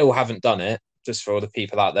 I still haven't done it. Just for all the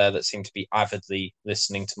people out there that seem to be avidly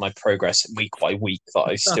listening to my progress week by week, that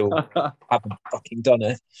I still haven't fucking done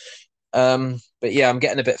it. But yeah, I'm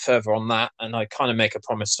getting a bit further on that, and I kind of make a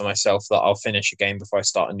promise to myself that I'll finish a game before I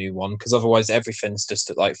start a new one, because otherwise everything's just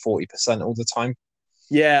at like 40% all the time.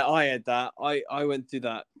 Yeah, I had that. I went through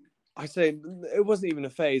that. I say it wasn't even a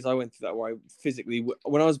phase. I went through that where I physically,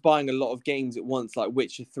 when I was buying a lot of games at once, like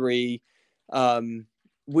Witcher 3.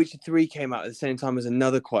 Witcher 3 came out at the same time as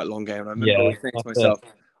another quite long game. And I remember always saying to myself,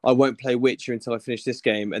 I won't play Witcher until I finish this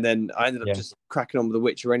game. And then I ended up just cracking on with The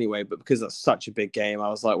Witcher anyway. But because that's such a big game, I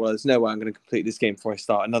was like, well, there's no way I'm going to complete this game before I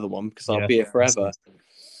start another one, because I'll be here forever.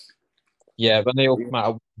 Yeah, when they all come out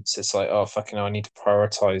at once, it's like, oh, fucking hell, I need to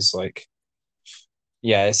prioritize. Like,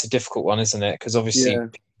 yeah, it's a difficult one, isn't it? Because obviously people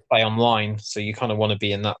play online, so you kind of want to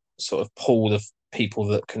be in that sort of pool of people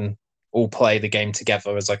that can all play the game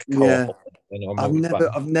together as like a co-op.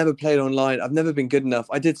 I've never played online. I've never been good enough.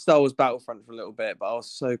 I did Star Wars Battlefront for a little bit, but I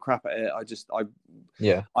was so crap at it. I just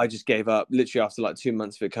gave up literally after like 2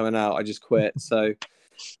 months of it coming out. I just quit. So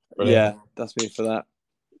yeah, that's me for that.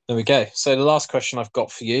 There we go. So the last question I've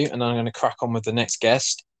got for you, and I'm going to crack on with the next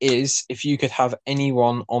guest, is if you could have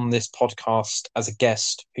anyone on this podcast as a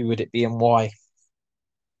guest, who would it be and why?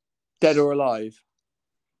 Dead or alive?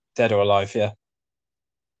 Dead or alive, yeah.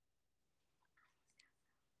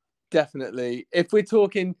 Definitely. If we're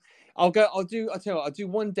talking, I'll tell you what, I'll do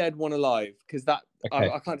one dead, one alive, because that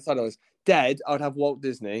I can't decide on this. Dead, I would have Walt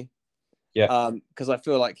Disney. Yeah. Because I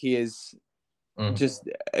feel like he is just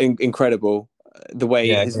incredible, the way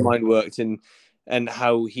his mind worked and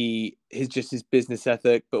how his business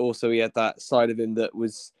ethic, but also he had that side of him that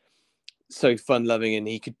was so fun loving, and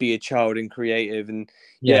he could be a child and creative. And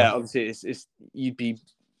obviously it's you'd be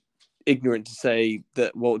ignorant to say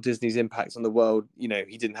that Walt Disney's impact on the world,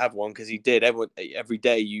 he didn't have one, because he did. Every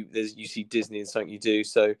day you see Disney in something you do.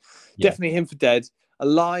 So definitely him for dead.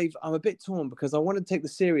 Alive, I'm a bit torn, because I want to take the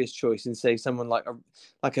serious choice and say someone like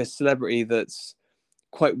a celebrity that's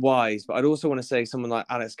quite wise, but I'd also want to say someone like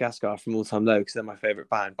Alex Gascar from All Time Low, because they're my favorite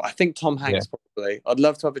band. But I think Tom Hanks probably. I'd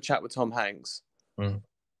love to have a chat with Tom Hanks. I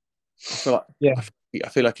feel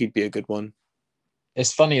like he'd be a good one.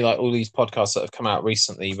 It's funny, like all these podcasts that have come out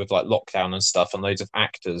recently with like lockdown and stuff, and loads of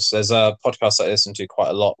actors. There's a podcast that I listen to quite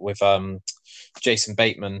a lot with Jason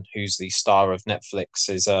Bateman, who's the star of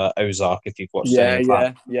Netflix's Ozark. If you've watched I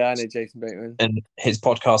know Jason Bateman. And his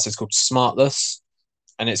podcast is called Smartless,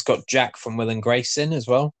 and it's got Jack from Will and Grace in as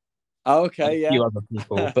well. Oh, okay, and a few other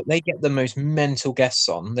people, but they get the most mental guests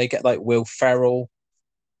on. They get like Will Ferrell.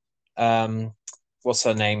 What's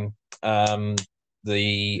her name?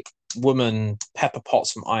 The woman Pepper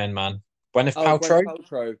Potts from Iron Man, Gwyneth Paltrow. Gwyneth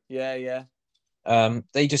Paltrow. Yeah.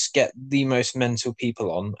 They just get the most mental people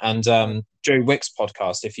on. And Joe Wick's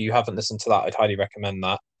podcast, if you haven't listened to that, I'd highly recommend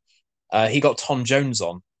that. He got Tom Jones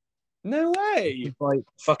on. No way. Like,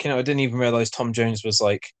 fucking hell, I didn't even realize Tom Jones was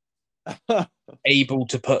like able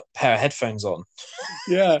to put a pair of headphones on.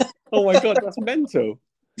 Yeah. Oh my god, that's mental.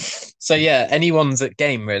 So yeah, anyone's at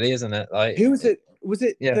game, really, isn't it? Like, who was it? Was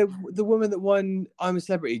it the woman that won I'm a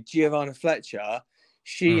Celebrity, Giovanna Fletcher?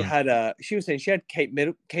 She she was saying she had Kate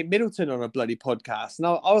Middleton on a bloody podcast. And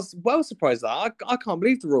I was well surprised that I can't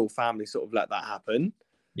believe the royal family sort of let that happen.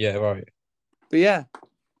 Yeah, right. But yeah,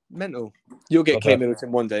 mental. You'll get Kate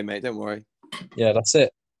Middleton one day, mate. Don't worry. Yeah, that's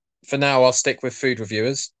it. For now, I'll stick with food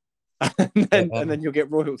reviewers. and then you'll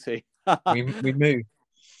get royalty. we move.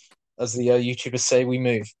 As the YouTubers say, we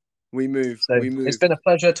move. We move. It's been a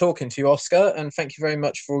pleasure talking to you, Oscar, and thank you very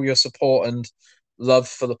much for all your support and love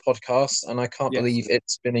for the podcast. And I can't believe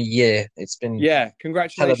it's been a year. It's been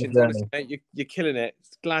congratulations, honestly, mate. You're killing it.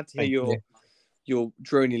 It's glad to hear your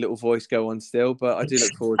drony little voice go on still, but I do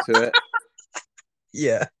look forward to it.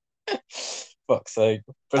 Yeah. Fuck's sake.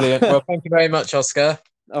 Brilliant. Well, thank you very much, Oscar.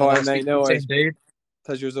 All right, mate. No worries. Dude.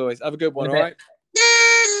 Pleasure as always. Have a good one, all right?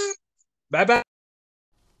 Bye-bye.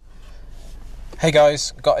 Hey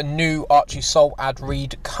guys, got a new Archie Soul ad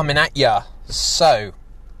read coming at ya. So,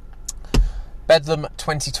 Bedlam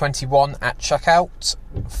 2021 at checkout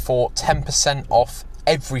for 10% off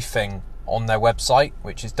everything on their website,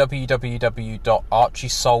 which is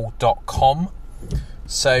www.archiesoul.com.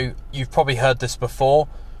 So, you've probably heard this before,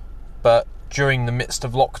 but during the midst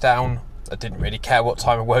of lockdown, I didn't really care what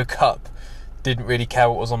time I woke up, didn't really care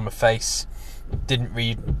what was on my face,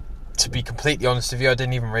 to be completely honest with you, I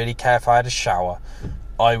didn't even really care if I had a shower.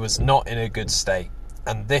 I was not in a good state.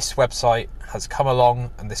 And this website has come along,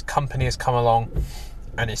 and this company has come along,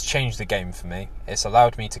 and it's changed the game for me. It's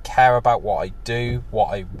allowed me to care about what I do, what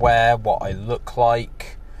I wear, what I look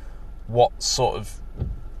like, what sort of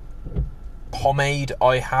pomade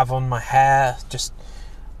I have on my hair. Just,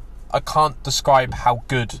 I can't describe how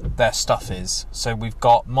good their stuff is. So we've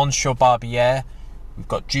got Monsieur Barbier, we've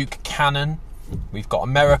got Duke Cannon, We've got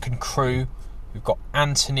American Crew. We've got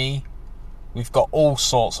Anthony. We've got all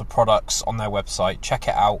sorts of products on their website. Check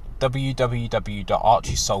it out,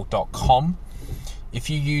 www.archiesoul.com. If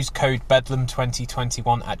you use code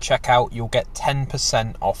Bedlam2021 at checkout, you'll get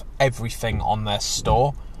 10% off everything on their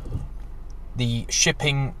store. The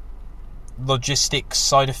shipping logistics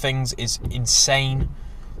side of things is insane.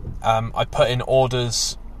 I put in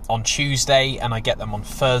orders on Tuesday and I get them on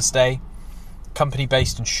Thursday. Company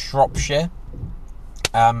based in Shropshire.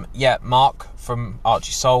 Mark from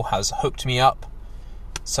Archie Soul has hooked me up,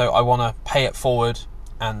 so I want to pay it forward,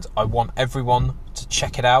 and I want everyone to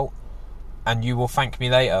check it out, and you will thank me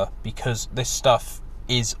later, because this stuff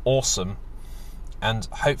is awesome, and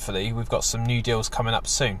hopefully we've got some new deals coming up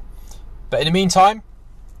soon. But in the meantime,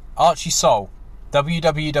 Archie Soul,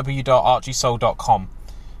 www.archiesoul.com.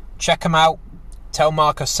 Check them out. Tell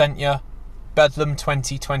Mark I sent you.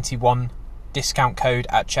 Bedlam2021 discount code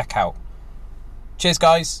at checkout. Cheers,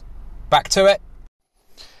 guys. Back to it.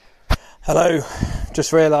 Hello.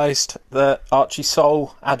 Just realised the Archie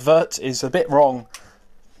Soul advert is a bit wrong.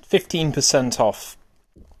 15% off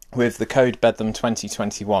with the code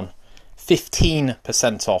Bedlam2021.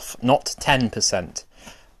 15% off, not 10%.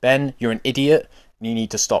 Ben, you're an idiot. You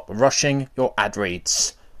need to stop rushing your ad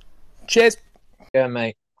reads. Cheers. Yeah,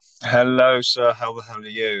 mate. Hello, sir. How the hell are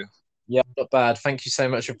you? Yeah, not bad. Thank you so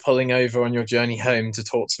much for pulling over on your journey home to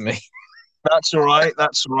talk to me. That's all right.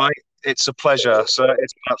 That's all right. It's a pleasure, sir.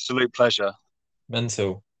 It's an absolute pleasure.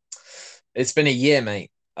 Mental. It's been a year, mate.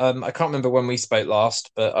 I can't remember when we spoke last,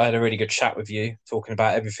 but I had a really good chat with you, talking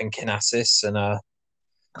about everything Kinasis, and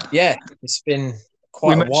it's been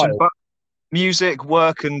quite a while. Music,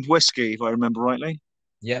 work, and whiskey, if I remember rightly.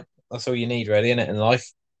 Yep, that's all you need, really, isn't it, in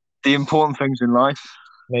life? The important things in life.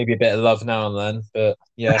 Maybe a bit of love now and then, but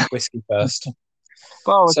yeah, whiskey first.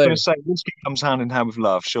 Well, I was going to say, whiskey comes hand in hand with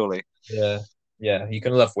love, surely. Yeah, you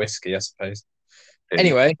can love whiskey, I suppose.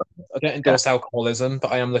 Anyway, I don't endorse alcoholism,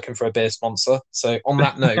 but I am looking for a beer sponsor. So on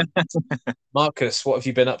that note, Marcus, what have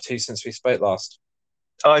you been up to since we spoke last?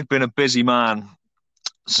 I've been a busy man.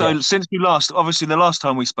 So since we obviously the last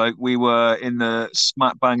time we spoke, we were in the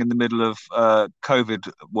smack bang in the middle of COVID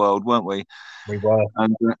world, weren't we? We were.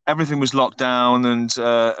 And everything was locked down,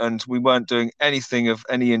 and we weren't doing anything of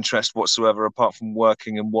any interest whatsoever apart from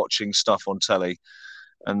working and watching stuff on telly.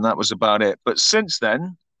 And that was about it. But since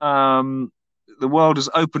then, the world has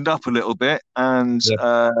opened up a little bit, and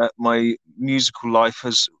my musical life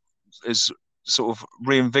has sort of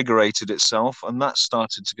reinvigorated itself, and that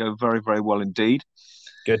started to go very, very well indeed.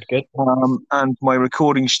 Good. And my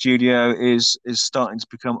recording studio is starting to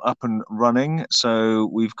become up and running.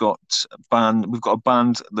 So we've got a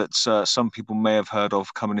band that some people may have heard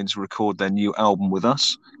of coming in to record their new album with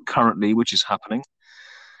us currently, which is happening.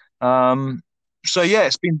 So yeah,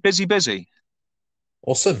 it's been busy.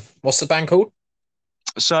 Awesome. What's the band called?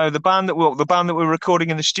 So the band that we're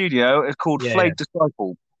recording in the studio is called Flayed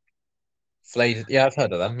Disciple. Flayed, yeah, I've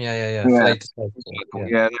heard of them. Yeah. Flayed Disciple.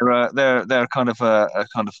 Yeah, they're kind of a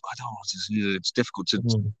kind of, I don't know. It's difficult to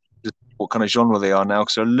what kind of genre they are now,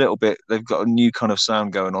 because they're a little bit. They've got a new kind of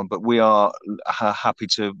sound going on, but we are happy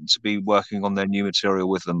to be working on their new material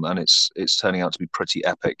with them, and it's turning out to be pretty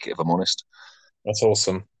epic, if I'm honest. That's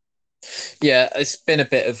awesome. Yeah, it's been a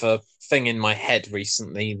bit of a thing in my head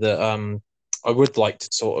recently that I would like to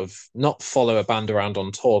sort of not follow a band around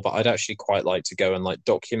on tour, but I'd actually quite like to go and like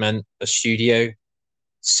document a studio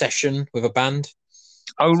session with a band.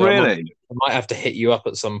 Oh, so really? I might have to hit you up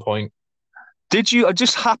at some point. Did you? I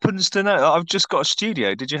just happens to know. I've just got a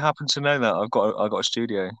studio. Did you happen to know that I've got a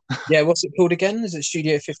studio? Yeah. What's it called again? Is it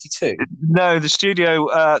Studio 52? No, the studio.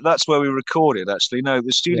 That's where we recorded. Actually, no,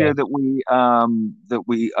 the studio that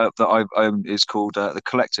I own is called the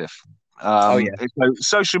Collective. So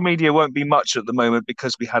social media won't be much at the moment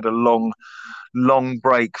because we had a long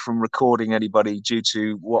break from recording anybody due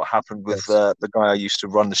to what happened with the guy I used to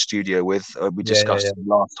run the studio with. We discussed it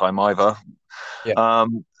last time either. Yeah.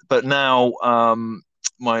 But now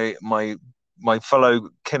my fellow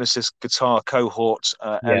Kinesis guitar cohort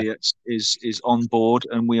Elliot is on board,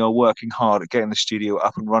 and we are working hard at getting the studio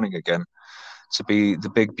up and running again to be the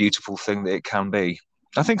big beautiful thing that it can be.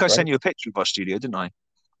 I think I sent you a picture of our studio, didn't I?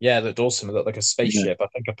 Yeah, it looked awesome. It looked like a spaceship. I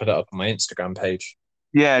think I put it up on my Instagram page.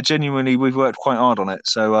 Yeah, genuinely, we've worked quite hard on it.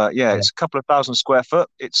 So it's a couple of 1,000 square foot.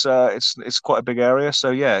 It's quite a big area. So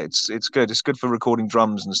yeah, it's good. It's good for recording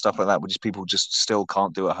drums and stuff like that, which people just still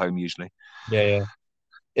can't do at home usually. Yeah.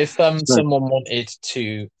 If someone wanted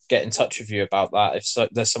to get in touch with you about that,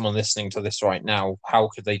 there's someone listening to this right now, how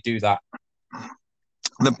could they do that?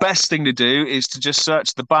 The best thing to do is to just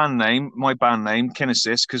search the band name, my band name,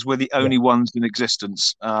 Kinesis, because we're the only ones in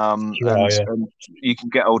existence. And you can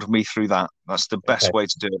get hold of me through that. That's the best way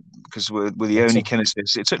to do it, because we're the only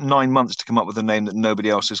Kinesis. It took 9 months to come up with a name that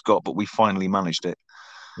nobody else has got, but we finally managed it.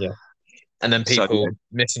 Yeah. And then people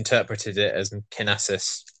misinterpreted it as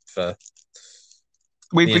Kinesis for.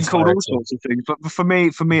 We've been called all sorts of things, but for me,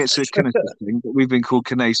 it's a Kinesis thing. But we've been called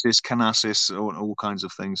Kinesis, Canasis, all kinds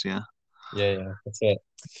of things. Yeah. Yeah, that's it.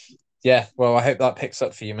 Yeah, well, I hope that picks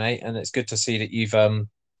up for you, mate. And it's good to see that you've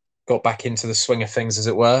got back into the swing of things, as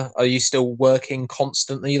it were. Are you still working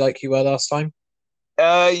constantly like you were last time?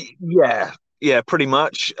 Yeah, pretty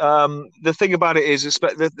much. The thing about it is,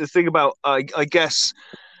 the thing about I guess,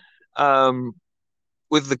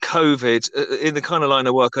 with the COVID, in the kind of line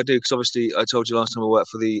of work I do, because obviously I told you last time I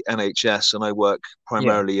worked for the NHS, and I work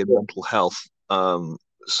primarily in mental health.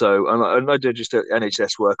 So, and I do just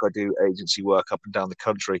NHS work. I do agency work up and down the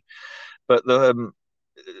country. But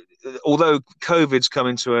although COVID's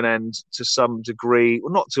coming to an end to some degree,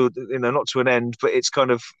 well, not to an end, but it's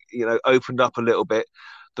kind of opened up a little bit.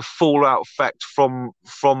 The fallout effect from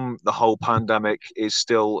the whole pandemic is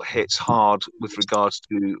still hits hard with regards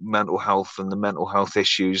to mental health and the mental health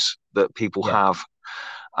issues that people have,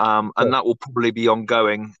 and that will probably be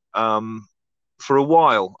ongoing. For a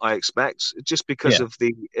while, I expect, just because of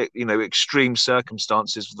the extreme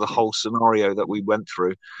circumstances of the whole scenario that we went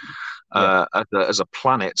through as a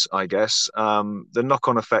planet. I guess the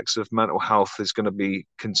knock-on effects of mental health is going to be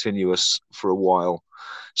continuous for a while.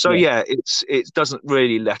 So it doesn't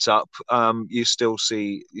really let up. You still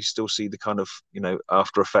see the kind of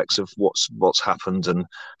after effects of what's happened and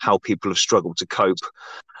how people have struggled to cope.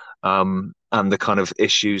 And the kind of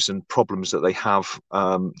issues and problems that they have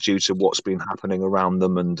due to what's been happening around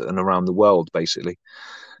them and around the world, basically.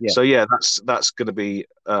 Yeah. So that's going to be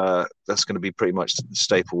pretty much the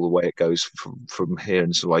staple the way it goes from here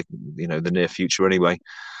into the near future anyway.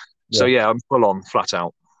 Yeah. So I'm full on, flat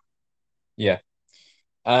out. Yeah.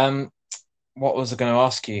 What was I going to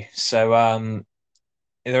ask you? So are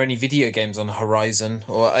there any video games on the horizon?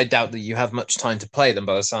 Or I doubt that you have much time to play them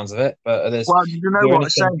by the sounds of it. But well, you know what I'm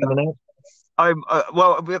saying.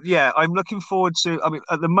 I'm looking forward to. I mean,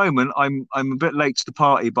 at the moment, I'm a bit late to the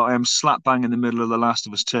party, but I am slap bang in the middle of The Last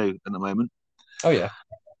of Us 2 at the moment. Oh yeah.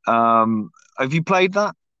 Have you played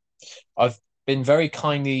that? I've been very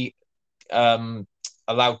kindly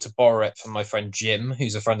allowed to borrow it from my friend Jim,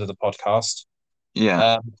 who's a friend of the podcast.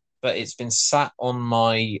 Yeah. But it's been sat on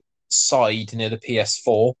my side near the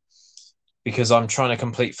PS4 because I'm trying to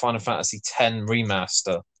complete Final Fantasy X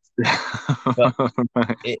Remaster. But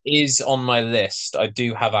it is on my list. I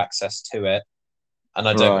do have access to it, and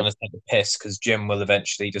I don't want to take the piss because Jim will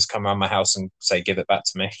eventually just come around my house and say, "Give it back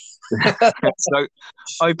to me." So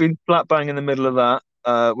I've been flat bang in the middle of that,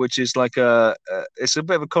 which is like it's a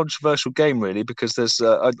bit of a controversial game, really, because there's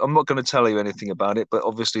I'm not going to tell you anything about it, but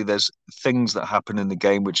obviously there's things that happen in the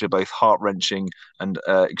game which are both heart-wrenching and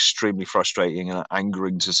extremely frustrating and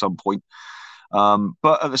angering to some point.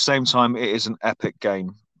 But at the same time, it is an epic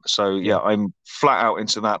game. So I'm flat out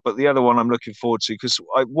into that. But the other one I'm looking forward to, because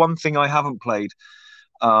one thing I haven't played,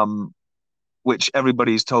 which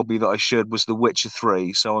everybody's told me that I should, was The Witcher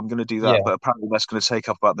 3. So I'm going to do that, but apparently that's going to take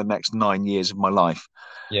up about the next 9 years of my life.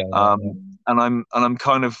 And I'm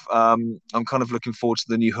kind of looking forward to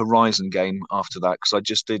the new Horizon game after that, because I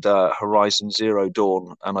just did Horizon Zero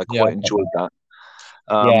Dawn and I quite enjoyed that.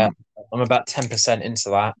 I'm about 10% into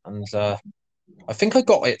that, and I think I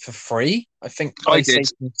got it for free. I think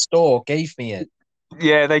PlayStation Store gave me it.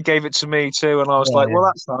 Yeah, they gave it to me too, and I was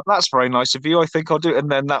well, that's very nice of you. I think I'll do it.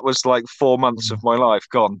 And then that was like 4 months of my life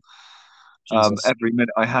gone. Every minute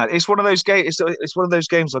I had. It's one of those games. It's one of those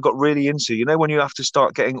games I got really into. When you have to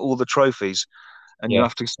start getting all the trophies, and you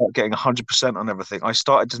have to start getting 100% on everything. I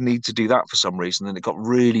started to need to do that for some reason, and it got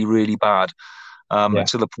really, really bad.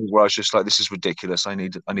 To the point where I was just like, this is ridiculous. I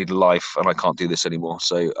need a life, and I can't do this anymore.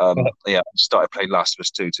 So I started playing Last of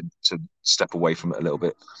Us 2 to step away from it a little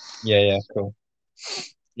bit. Yeah, cool.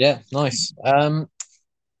 Yeah, nice.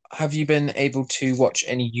 Have you been able to watch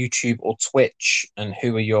any YouTube or Twitch, and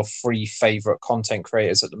who are your 3 favorite content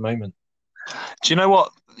creators at the moment? Do you know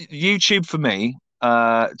what? YouTube for me.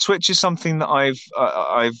 Twitch is something that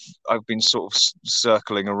I've been sort of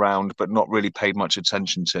circling around, but not really paid much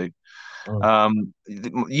attention to.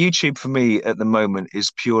 YouTube for me at the moment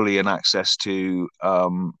is purely an access to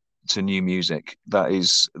new music. That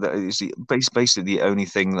is basically the only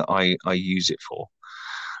thing that I use it for.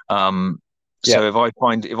 So if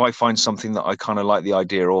I find something that I kind of like the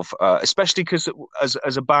idea of, especially because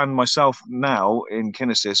as a band myself now in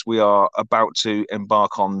Kinesis, we are about to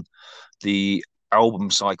embark on the album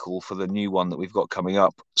cycle for the new one that we've got coming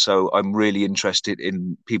up. So I'm really interested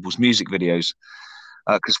in people's music videos,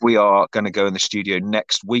 because we are going to go in the studio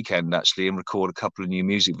next weekend actually and record a couple of new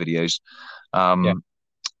music videos,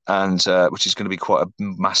 and which is going to be quite a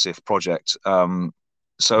massive project.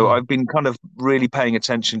 So I've been kind of really paying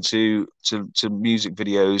attention to music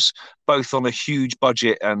videos, both on a huge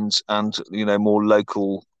budget and more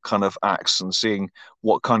local kind of acts, and seeing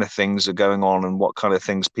what kind of things are going on and what kind of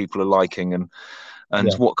things people are liking, and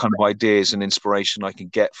what kind of ideas and inspiration I can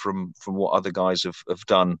get from what other guys have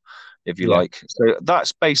done, if you like. So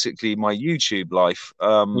that's basically my YouTube life.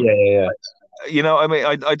 You know, I mean,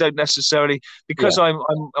 I don't necessarily, because I'm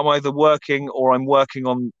either working or I'm working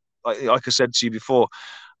on, like I said to you before,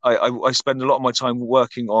 I spend a lot of my time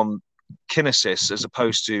working on Kinesis as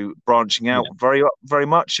opposed to branching out very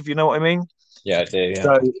much, if you know what I mean. Yeah, I do. Yeah.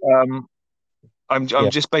 So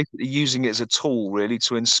I'm just basically using it as a tool, really,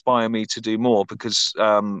 to inspire me to do more, because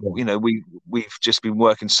you know, we've just been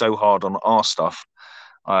working so hard on our stuff.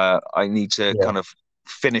 I need to kind of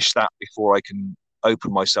finish that before I can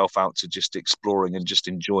open myself out to just exploring and just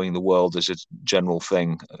enjoying the world as a general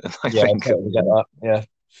thing. I think. I totally get that. Yeah.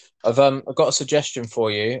 I've got a suggestion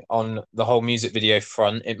for you on the whole music video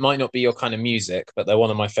front. It might not be your kind of music, but they're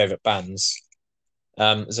one of my favorite bands.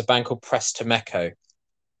 There's a band called Presto Mecco.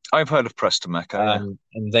 I've heard of Presto Mecco,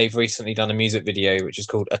 and they've recently done a music video which is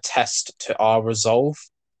called A Test to Our Resolve.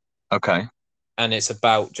 Okay. And it's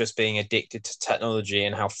about just being addicted to technology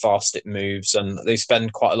and how fast it moves. And they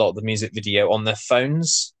spend quite a lot of the music video on their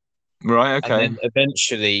phones. Right, okay. And then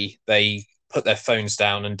eventually they put their phones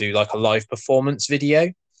down and do like a live performance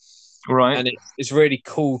video. Right. And it's really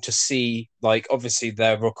cool to see, like, obviously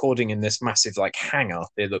they're recording in this massive like hangar,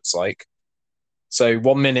 it looks like. So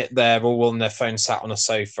 1 minute they're all on their phone sat on a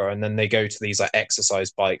sofa, and then they go to these like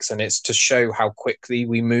exercise bikes, and it's to show how quickly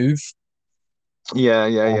we move.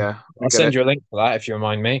 Yeah. I'll send you a link for that if you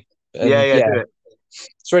remind me. Do it.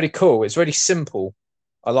 It's really cool. It's really simple.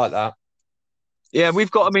 I like that. Yeah,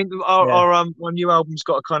 we've got. I mean, our new album's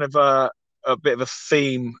got a kind of a bit of a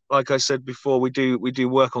theme. Like I said before, we do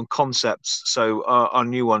work on concepts. So our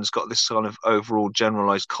new one's got this kind of overall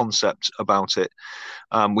generalized concept about it.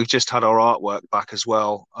 We've just had our artwork back as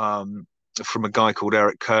well, from a guy called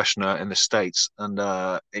Eric Kirshner in the States, and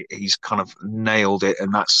he's kind of nailed it.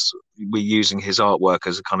 And we're using his artwork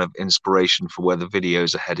as a kind of inspiration for where the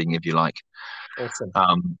videos are heading, if you like.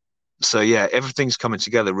 Awesome. So yeah, everything's coming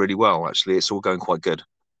together really well. Actually, it's all going quite good.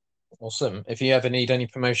 Awesome. If you ever need any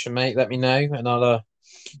promotion, mate, let me know, and I'll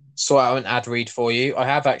sort out an ad read for you. I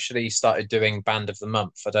have actually started doing Band of the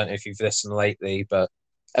Month. I don't know if you've listened lately, but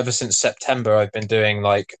ever since September, I've been doing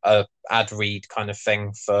like a ad read kind of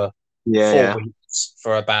thing for 4 weeks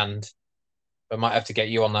for a band. I might have to get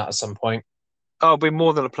you on that at some point. Oh, it'll be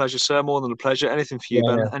more than a pleasure, sir. More than a pleasure. Anything for you,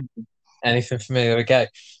 Ben. Anything for me. There we go.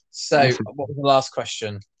 So, what was the last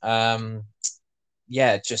question?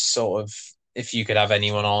 Just sort of, if you could have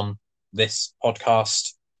anyone on this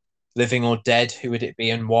podcast, living or dead, who would it be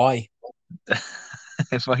and why?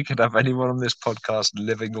 If I could have anyone on this podcast,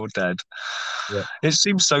 living or dead, it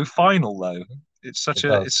seems so final though. It's such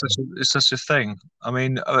a thing. I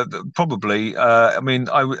mean, probably. I mean,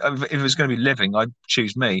 if it was going to be living, I'd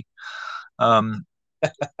choose me.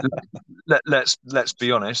 Let's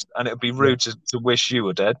be honest, and it would be rude to wish you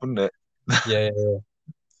were dead, wouldn't it? Yeah.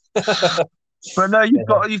 But no, you've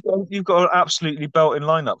got an absolutely belting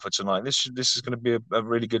lineup for tonight. This is going to be a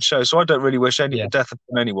really good show. So I don't really wish any death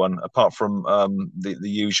upon anyone, apart from the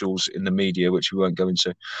usuals in the media, which we won't go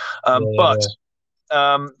into.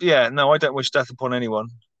 No, I don't wish death upon anyone.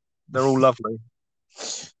 They're all lovely.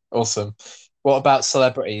 Awesome. What about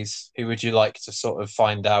celebrities? Who would you like to sort of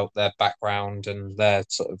find out their background and their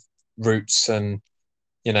sort of roots, and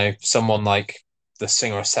someone like the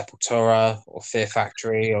singer of Sepultura or Fear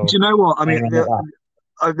Factory? Or do you know what I mean?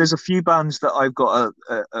 There's a few bands that I've got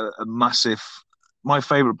a massive. My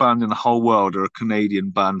favorite band in the whole world are a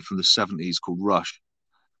Canadian band from the 70s called Rush.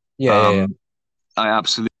 I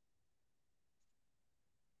absolutely.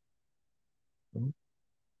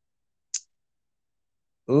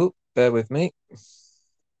 Oh, bear with me.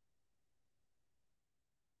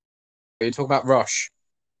 Are you talking about Rush?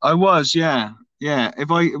 I was, yeah.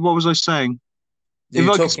 What was I saying? You're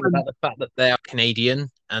talking about the fact that they are Canadian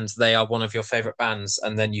and they are one of your favourite bands,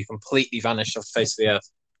 and then you completely vanished off the face of the earth.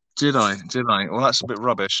 Did I? Well, that's a bit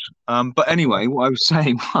rubbish. But anyway, what I was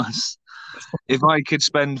saying was, if I could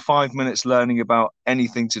spend 5 minutes learning about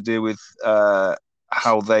anything to do with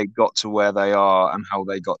how they got to where they are and how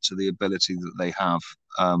they got to the ability that they have,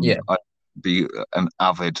 I'd be an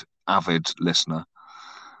avid listener.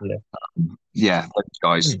 Yeah,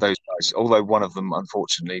 those guys. Although one of them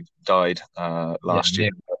unfortunately died last year.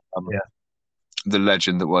 The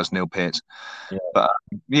legend that was Neil Peart. Yeah. But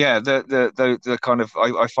the kind of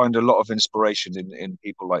I find a lot of inspiration in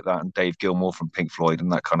people like that, and Dave Gilmour from Pink Floyd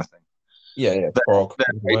and that kind of thing. Yeah.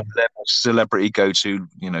 They're celebrity go-to,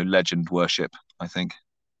 legend worship, I think.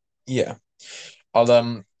 Yeah. I'll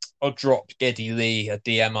drop Geddy Lee a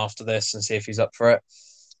DM after this and see if he's up for it.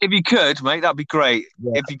 If you could, mate, that'd be great.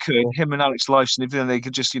 Yeah. If you could, him and Alex Lifeson, if they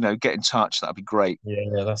could just, get in touch, that'd be great.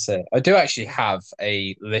 Yeah, that's it. I do actually have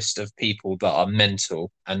a list of people that are mental,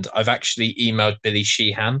 and I've actually emailed Billy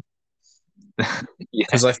Sheehan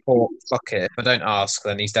because I thought, fuck it, if I don't ask,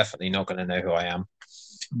 then he's definitely not going to know who I am.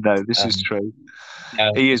 No, this is true.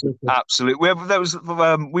 He is absolute. We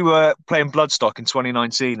were playing Bloodstock in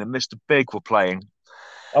 2019, and Mr. Big were playing.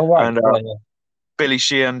 Oh right. And, Billy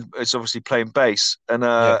Sheehan is obviously playing bass, and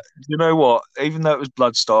you know what? Even though it was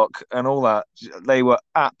Bloodstock and all that, they were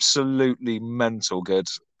absolutely mental good.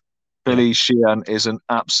 Billy Sheehan is an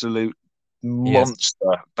absolute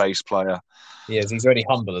monster bass player. He is. He's really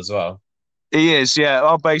humble as well. He is. Yeah,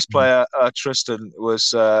 our bass player Tristan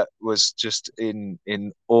was just in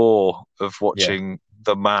awe of watching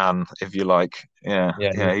the man, if you like. Yeah.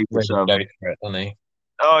 He was really go for it, doesn't he?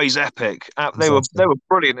 Oh, he's epic. They were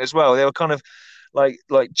brilliant as well. They were kind of like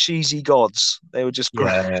cheesy gods. They were just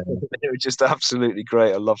great. Yeah. They were just absolutely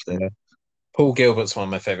great. I loved it. Yeah. Paul Gilbert's one of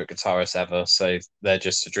my favorite guitarists ever, so they're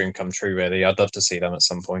just a dream come true, really. I'd love to see them at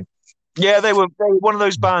some point. Yeah, they were one of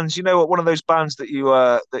those bands. You know what? One of those bands that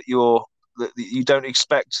you don't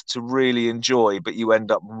expect to really enjoy, but you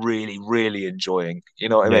end up really, really enjoying. You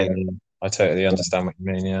know what I mean? Yeah. I totally understand what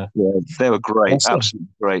you mean. Yeah, they were great. Awesome. Absolutely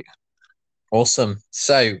great. Awesome.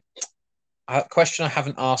 So, a question I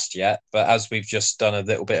haven't asked yet, but as we've just done a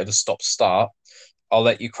little bit of a stop-start, I'll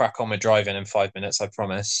let you crack on with driving in 5 minutes, I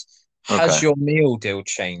promise. Has your meal deal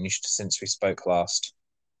changed since we spoke last?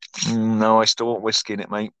 No, I still want whiskey in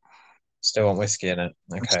it, mate. Still want whiskey in it?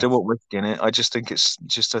 Okay. I still want whiskey in it. I just think it's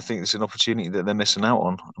an opportunity that they're missing out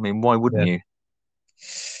on. I mean, why wouldn't you?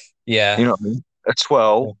 Yeah. You know what I mean? A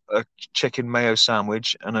 12, a chicken mayo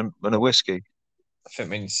sandwich, and a whiskey. I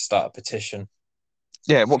think we need to start a petition.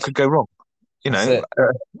 Yeah, what could go wrong?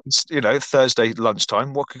 Thursday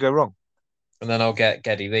lunchtime, what could go wrong? And then I'll get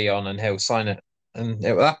Geddy Lee on and he'll sign it and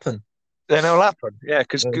it will happen. Then it'll happen. Yeah,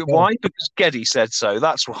 because why? Because Geddy said so.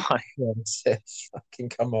 That's why. Yeah, that's it. Fucking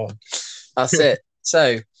come on. That's it.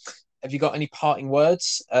 So, have you got any parting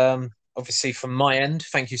words? Obviously, from my end,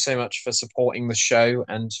 thank you so much for supporting the show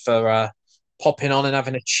and for popping on and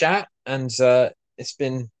having a chat. And it's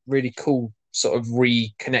been really cool sort of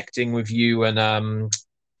reconnecting with you and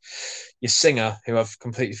your singer, who I've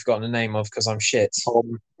completely forgotten the name of because I'm shit.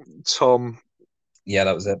 Tom. Yeah,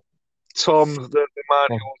 that was it. Tom, the man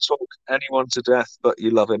who will talk anyone to death, but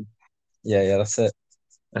you love him. Yeah, that's it.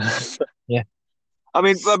 Yeah. I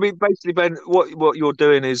mean, basically, Ben, what you're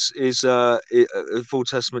doing is a full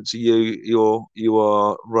testament to you. You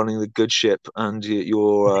are running the good ship, and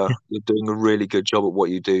you're doing a really good job at what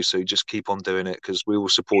you do. So just keep on doing it, because we will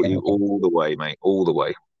support you all the way, mate, all the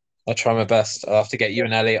way. I'll try my best. I'll have to get you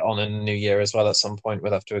and Elliot on in the new year as well at some point.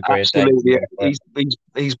 We'll have to agree. Absolutely,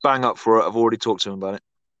 he's bang up for it. I've already talked to him about it.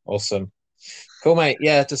 Awesome, cool, mate.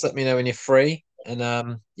 Yeah, just let me know when you're free, and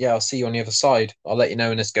I'll see you on the other side. I'll let you know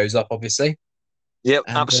when this goes up, obviously. Yep,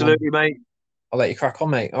 and, absolutely, mate. I'll let you crack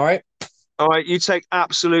on, mate. All right. All right, you take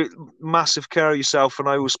absolute massive care of yourself, and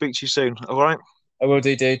I will speak to you soon. All right. I will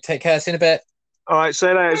do, dude. Take care. See you in a bit. All right. See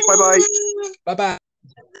you later. Bye-bye. Bye-bye.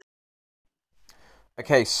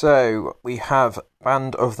 Okay, so we have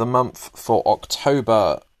Band of the Month for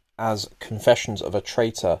October as Confessions of a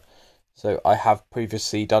Traitor. So I have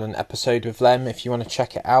previously done an episode with them. If you want to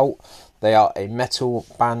check it out, they are a metal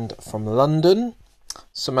band from London.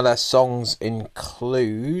 Some of their songs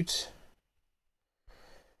include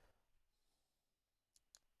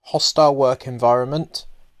Hostile Work Environment,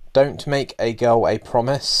 Don't Make a Girl a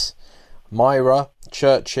Promise, Myra,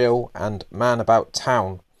 Churchill, and Man About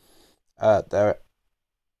Town. They're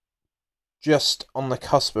just on the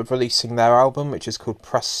cusp of releasing their album, which is called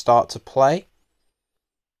Press Start to Play.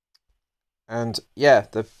 And yeah,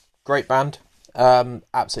 they're a great band.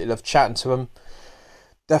 Absolutely love chatting to them.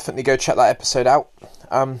 Definitely go check that episode out.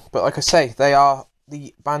 But like I say, they are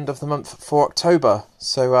the Band of the Month for October.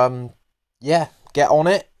 So get on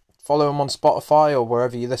it. Follow them on Spotify or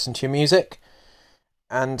wherever you listen to your music.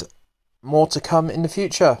 And more to come in the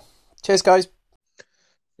future. Cheers, guys.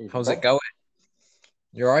 How's it going?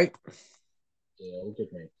 You alright? Yeah, all good,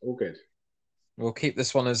 mate. All good. We'll keep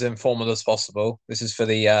this one as informal as possible. This is for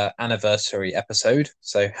the anniversary episode.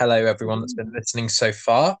 So hello everyone that's been listening so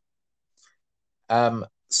far.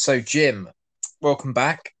 So Jim, welcome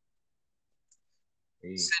back.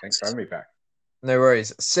 Hey, thanks for having me back. No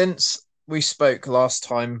worries. Since we spoke last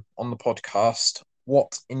time on the podcast,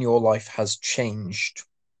 what in your life has changed?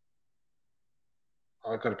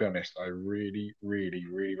 I've got to be honest, I really, really,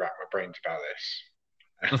 really racked my brains about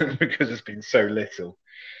this because it's been so little.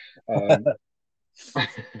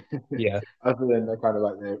 Yeah. Other than the kind of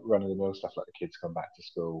like the run of the mill stuff, like the kids come back to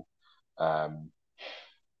school. I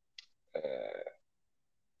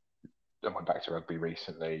went back to rugby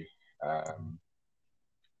recently.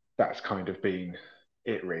 That's kind of been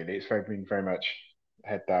it, really. It's been very much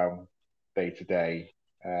head down, day to day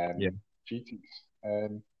duties.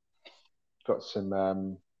 Got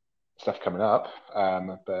some stuff coming up,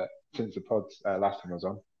 but since the pod last time I was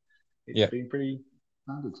on, it's been pretty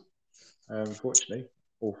standard. Unfortunately,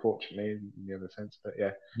 or fortunately in the other sense, but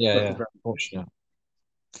yeah, fortunate.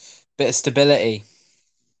 Bit of stability.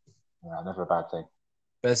 Yeah, never a bad thing.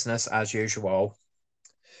 Business as usual.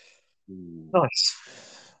 Nice.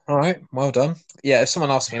 All right, well done. Yeah, if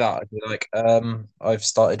someone asked me that, I'd be like, I've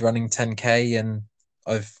started running 10K and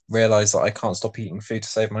I've realised that I can't stop eating food to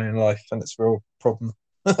save my own life, and it's a real problem.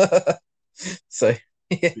 So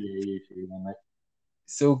yeah,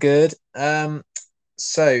 it's all good.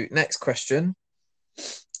 So next question: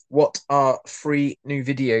 what are 3 new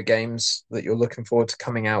video games that you're looking forward to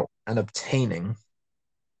coming out and obtaining?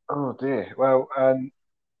 Oh dear. Well,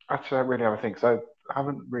 actually, I really have a think. So I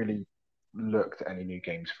haven't really looked at any new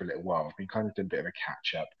games for a little while. I've been kind of doing a bit of a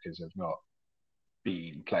catch up because I've not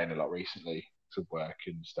been playing a lot recently to work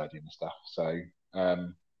and studying and stuff. So,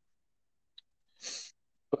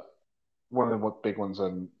 but one of the big ones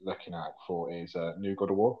I'm looking out for is new God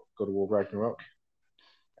of War Ragnarok.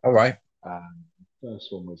 All right.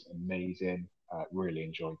 First one was amazing. Really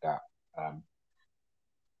enjoyed that. And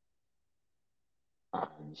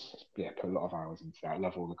yeah, put a lot of hours into that. I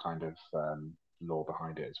love all the kind of lore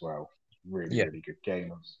behind it as well. Really, really good game. It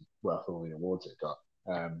was worth all the awards it got.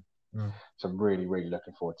 So I'm really, really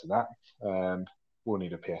looking forward to that. We'll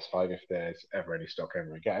need a PS5 if there's ever any stock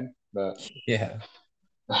ever again. But yeah,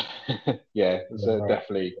 it's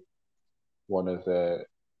definitely one of the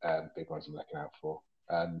big ones I'm looking out for.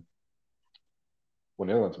 One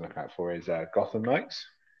of the other ones I'm looking out for is Gotham Knights.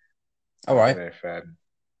 All right. I don't know if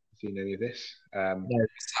seen any of this. No.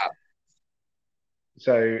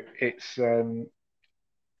 So it's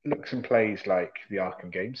looks and plays like the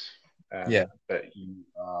Arkham games, but you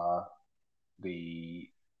are the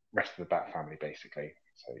rest of the Bat family basically.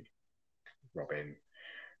 So Robin,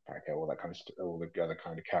 Batgirl, all that kind of all the other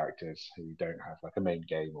kind of characters who don't have like a main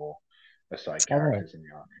game or a side characters in the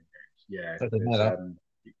Arkham games.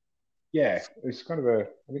 It's kind of a.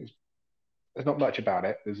 I think there's not much about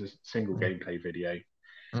it. There's a single gameplay video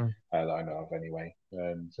that I know of anyway,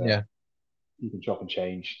 and you can chop and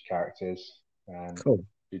change characters and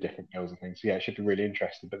do different builds and things. So yeah, it should be really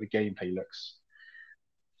interesting. But the gameplay looks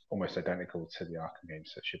almost identical to the Arkham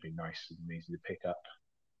games, so it should be nice and easy to pick up.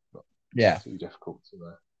 Not too difficult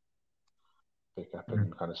to pick up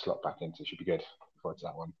and kind of slot back into. It should be good. Look forward to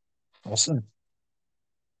that one. Awesome.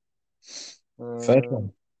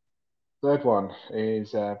 Third one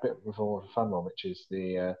is a bit more of a fun one, which is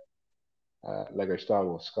the Lego Star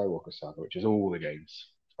Wars Skywalker Saga, which is all the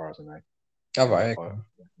games, as far as I know. All right.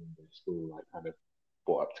 School, like kind of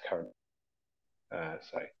brought up to current.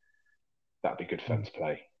 So that'd be good fun to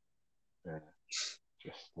play.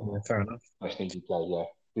 Fair enough. Nice and easy play. Yeah,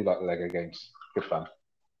 do like the Lego games. Good fun.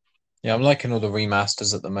 Yeah, I'm liking all the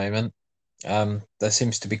remasters at the moment. There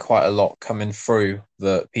seems to be quite a lot coming through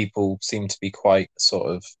that people seem to be quite sort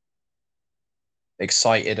of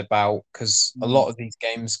excited about, because a lot of these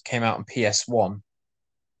games came out on PS1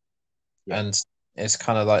 and it's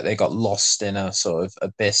kind of like they got lost in a sort of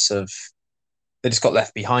abyss of, they just got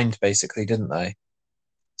left behind basically, didn't they?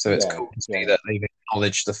 So it's cool to see that they've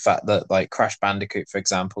acknowledged the fact that like Crash Bandicoot, for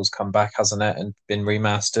example, has come back, hasn't it, and been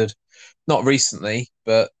remastered. Not recently,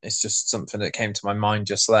 but it's just something that came to my mind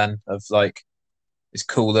just then of like, it's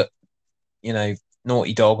cool that, you know,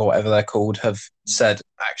 Naughty Dog or whatever they're called have said,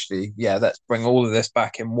 actually, let's bring all of this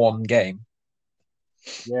back in one game.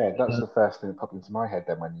 Yeah, that's the first thing that popped into my head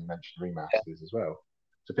then when you mentioned remasters as well.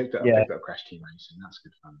 So I picked up Crash Team Racing. That's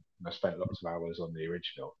good fun. And I spent lots of hours on the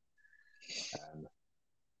original.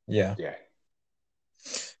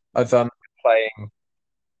 I've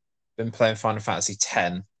been playing Final Fantasy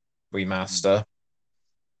X remaster,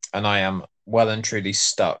 and I am well and truly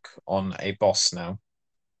stuck on a boss now.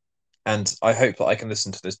 And I hope that I can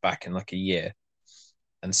listen to this back in like a year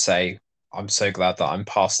and say, I'm so glad that I'm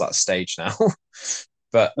past that stage now.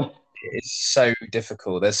 But it's so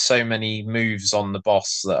difficult. There's so many moves on the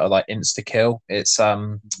boss that are like insta kill. It's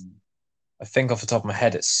I think off the top of my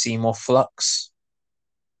head, it's Seymour Flux.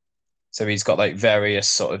 So he's got like various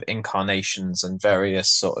sort of incarnations and various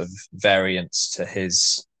sort of variants to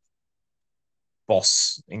his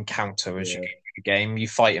boss encounter as you go through the game. You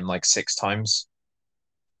fight him like 6 times.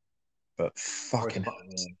 But fucking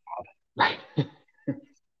I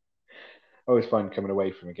always find coming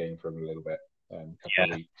away from a game for a little bit, a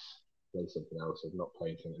couple of weeks, play something else, or not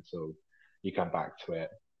playing something at all. You come back to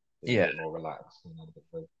it, it's a bit more relaxed and a bit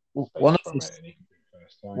of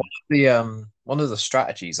one of the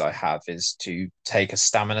strategies I have is to take a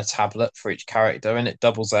stamina tablet for each character, and it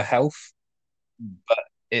doubles their health. But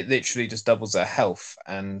it literally just doubles their health,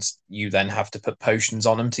 and you then have to put potions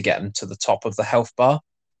on them to get them to the top of the health bar.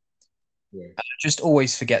 And I just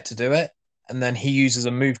always forget to do it. And then he uses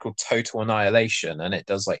a move called Total Annihilation, and it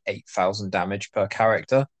does like 8,000 damage per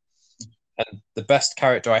character. And the best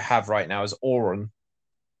character I have right now is Auron,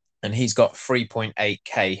 and he's got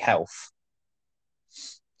 3.8k health.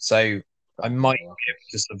 So I might be able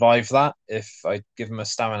to survive that if I give him a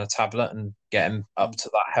stamina tablet and get him up to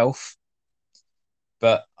that health.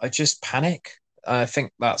 But I just panic. I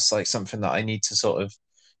think that's like something that I need to sort of.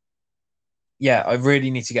 Yeah, I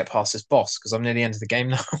really need to get past this boss because I'm near the end of the game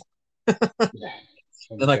now.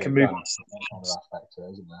 Then I can move on to something else.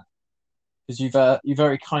 Because you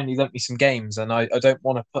very kindly lent me some games, and I don't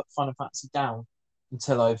want to put Final Fantasy down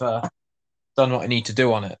until I've done what I need to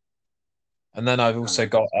do on it. And then I've also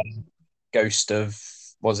got Ghost of,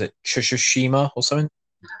 was it Tsushima or something?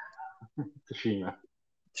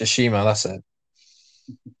 Tsushima, that's it.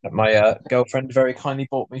 My girlfriend very kindly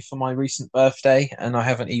bought me for my recent birthday, and I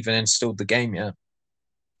haven't even installed the game yet.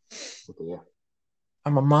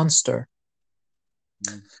 I'm a monster.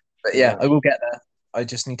 But yeah, I will get there. I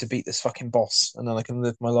just need to beat this fucking boss, and then I can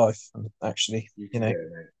live my life. And actually,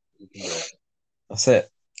 that's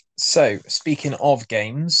it. So, speaking of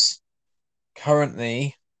games,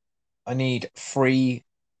 currently, I need 3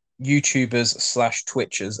 YouTubers /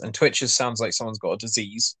 Twitchers, and Twitchers sounds like someone's got a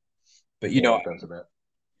disease, but you know what I mean.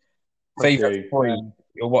 Favorite 3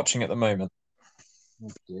 you're watching at the moment?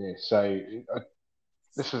 Yeah, so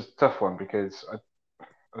this is a tough one because I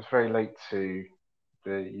was very late to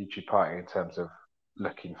the YouTube party in terms of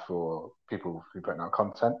looking for people who putting out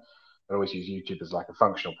content. I always use YouTube as like a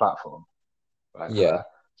functional platform,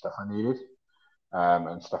 stuff I needed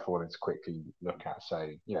and stuff I wanted to quickly look at. So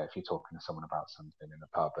if you're talking to someone about something in a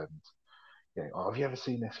pub and have you ever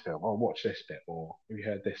seen this film? Oh, watch this bit, or have you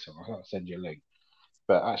heard this song? I'll send you a link.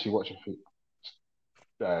 But actually watching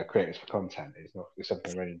creators for content is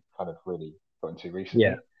something I really got into recently.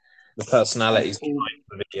 Yeah, the personalities behind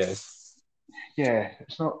the videos. Yeah,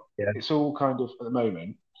 it's not. Yeah. It's all kind of at the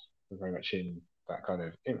moment. We're very much in that kind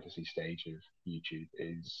of infancy stage of YouTube.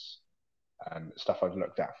 Is stuff I've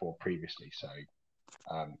looked at for previously. So,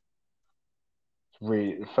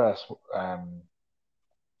 really, the first I'll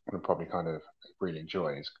probably kind of really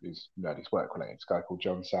enjoy is it's work related. It's a guy called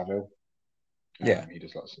John Saville. He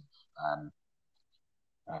does lots of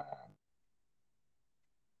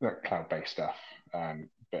cloud-based stuff,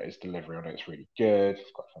 but his delivery on it's really good.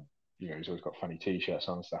 It's got fun. He's always got funny T-shirts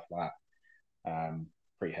on and stuff like that.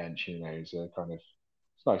 Pretty hench, he's a kind of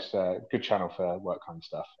it's nice, good channel for work kind of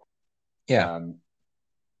stuff. Yeah.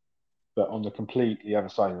 But on the other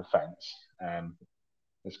side of the fence,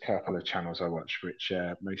 there's a couple of channels I watch which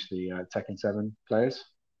are mostly Tekken 7 players,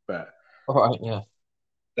 but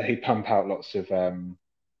they pump out lots of meme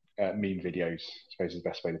videos. I suppose is the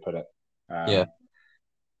best way to put it. The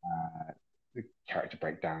character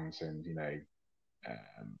breakdowns and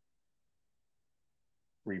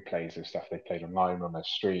replays of stuff they played online on their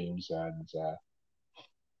streams, and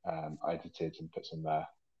edited and put some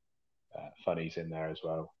funnies in there as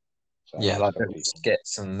well. So like little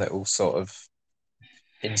skits and little sort of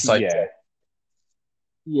insight.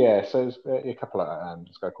 So there's a couple of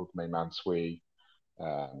this guy called Main Man Swee,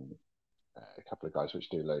 a couple of guys which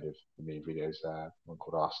do a load of meme videos. One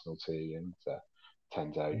called Arsenal T and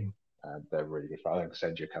Tendo. They're really good. I can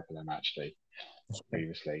send you a couple of them actually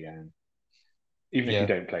previously, and even if you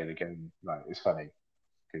don't play the game, it's funny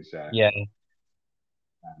because they're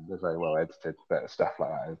very well edited. But stuff like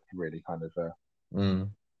that is really kind of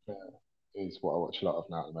is what I watch a lot of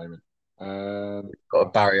now at the moment. Got a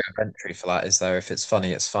barrier of entry for that, is there? If it's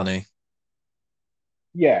funny, it's funny.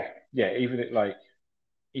 Yeah. Even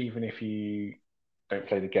if you don't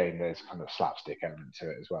play the game, there's kind of slapstick element to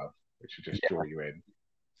it as well, which will just draw you in.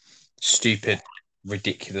 Stupid,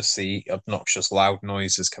 ridiculously obnoxious, loud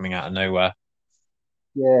noises coming out of nowhere.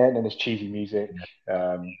 Yeah, and then there's cheesy music.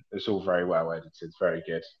 It's all very well edited, very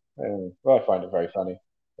good. Well, I find it very funny.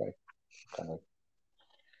 So, kind of.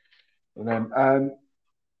 And then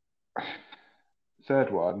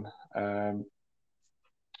third one, I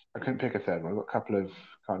couldn't pick a third one. I've got a couple of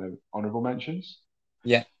kind of honourable mentions.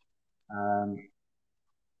 Yeah. The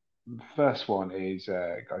first one is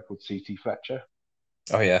a guy called CT Fletcher.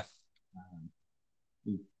 Oh yeah.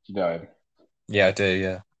 You know him? Yeah, I do.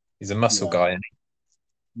 Yeah, he's a muscle guy. Isn't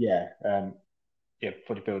he? Yeah. Yeah,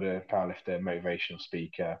 bodybuilder, powerlifter, motivational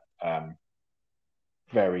speaker.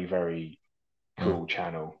 Very, very cool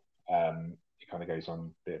channel. He kind of goes on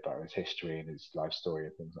a bit about his history and his life story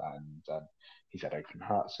and things like that. And he's had open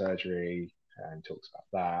heart surgery and talks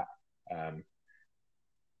about that.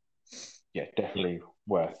 Yeah, definitely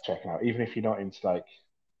worth checking out. Even if you're not into like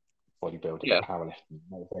bodybuilding, powerlifting,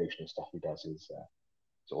 motivational stuff he does is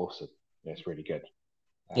it's awesome. Yeah, it's really good.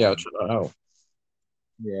 Yeah, I'll try that out.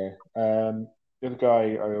 Yeah. The other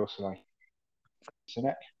guy I also like,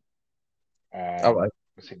 Sinek. Right.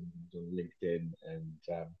 I've seen him on LinkedIn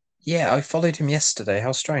and yeah, I followed him yesterday.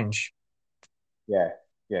 How strange. Yeah,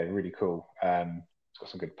 really cool. He's got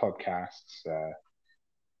some good podcasts,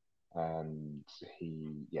 and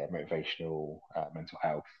motivational mental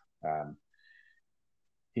health.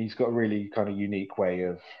 He's got a really kind of unique way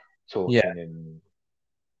of talking and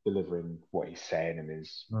delivering what he's saying and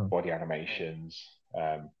his body animations.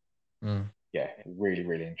 Yeah, really,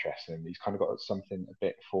 really interesting. He's kind of got something a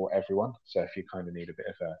bit for everyone. So if you kind of need a bit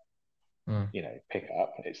of a, pick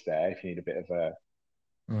up, it's there. If you need a bit of a,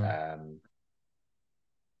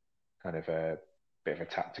 kind of a bit of a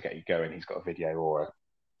tap to get you going, he's got a video or a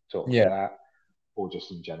talk for that, or just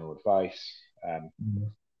some general advice.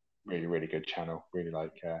 Really, really good channel. Really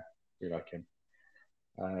like him.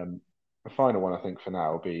 The final one I think for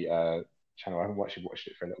now will be a channel I haven't actually watched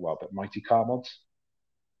it for a little while, but Mighty Car Mods.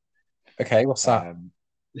 Okay, what's that?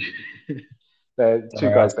 They're two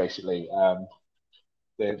guys basically.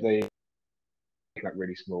 They make like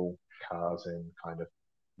really small cars and kind of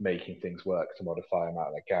making things work to modify them out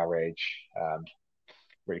of their garage.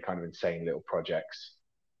 Really kind of insane little projects,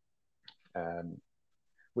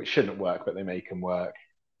 which shouldn't work, but they make them work.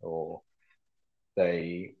 Or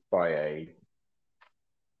they buy a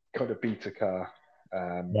kind of beta car,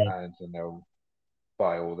 and then they'll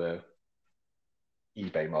buy all the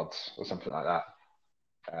eBay mods or something like that.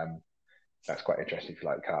 That's quite interesting if you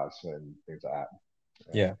like cars and things like that.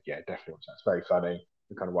 Yeah, definitely watch that. It's very funny.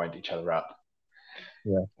 We kind of wind each other up.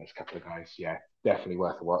 Yeah, there's a couple of guys. Yeah, definitely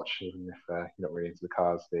worth a watch, even if you're not really into the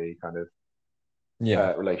cars. The kind of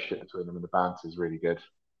relationship between them and the banter is really good.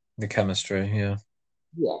 The chemistry, yeah,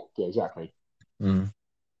 exactly.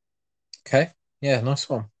 Okay, yeah, nice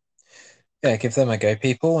one. Yeah, give them a go,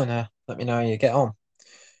 people, and let me know how you get on.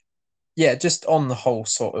 Yeah, just on the whole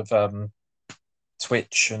sort of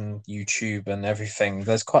Twitch and YouTube and everything,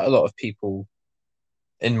 there's quite a lot of people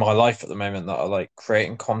in my life at the moment that are like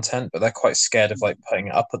creating content, but they're quite scared of like putting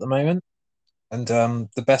it up at the moment. And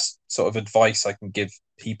the best sort of advice I can give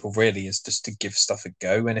people really is just to give stuff a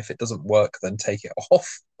go, and if it doesn't work, then take it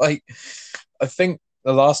off. Like, I think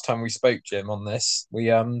the last time we spoke, Jim, on this,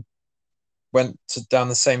 we went down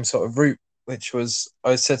the same sort of route, which was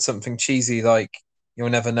I said something cheesy like "You'll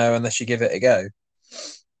never know unless you give it a go,"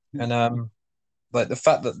 and like the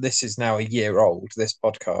fact that this is now a year old, this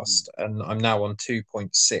podcast, and I'm now on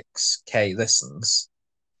 2.6K listens,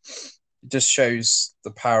 it just shows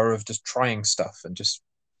the power of just trying stuff and just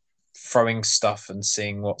throwing stuff and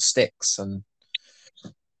seeing what sticks. And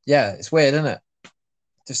yeah, it's weird, isn't it?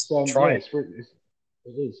 Just try it.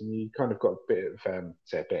 It is, and you kind of got a bit of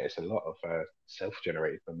it's a lot of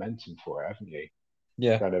self-generated momentum for it, haven't you?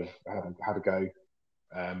 Yeah. Kind of had a go.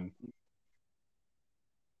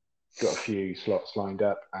 Got a few slots lined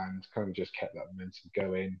up and kind of just kept that momentum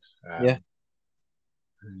going. And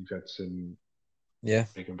you've had some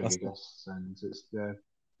big and bigger guests, and it's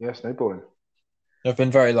snowballing. I've been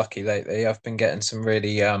very lucky lately. I've been getting some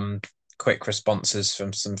really quick responses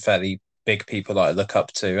from some fairly big people that I look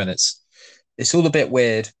up to, and it's all a bit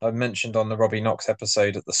weird. I mentioned on the Robbie Knox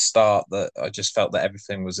episode at the start that I just felt that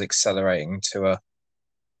everything was accelerating to a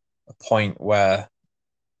point where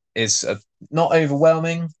is not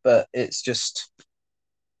overwhelming, but it's just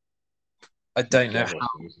I don't know how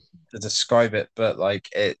to describe it, but like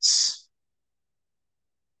it's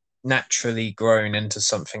naturally grown into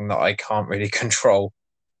something that I can't really control,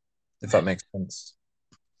 if that makes sense.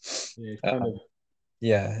 Yeah, it's kind of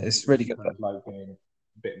it's really good. Kind of like being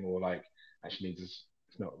a bit more like actually it's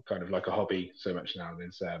not kind of like a hobby so much now.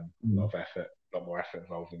 There's a lot of effort, a lot more effort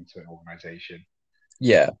involved into an organisation.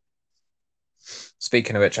 Yeah.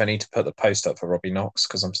 Speaking of which, I need to put the post up for Robbie Knox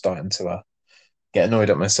because I'm starting to get annoyed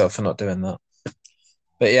at myself for not doing that.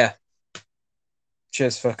 But yeah,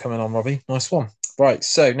 cheers for coming on, Robbie. Nice one. Right,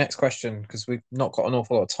 so next question, because we've not got an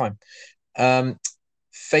awful lot of time.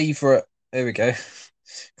 Favorite, here we go.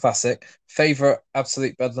 Classic. Favorite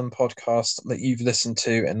Absolute Bedlam podcast that you've listened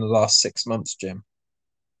to in the last 6 months, Jim?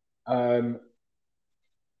 That's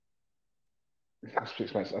too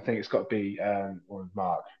expensive. I think it's got to be one with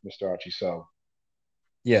Mark, Mr. Archie Soul.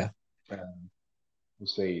 Yeah. We'll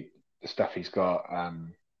see the stuff he's got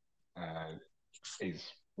is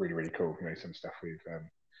really, really cool. You know, some stuff we've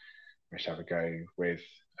managed to have a go with,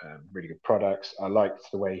 really good products. I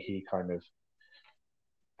liked the way he kind of,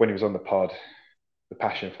 when he was on the pod, the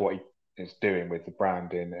passion for what he is doing with the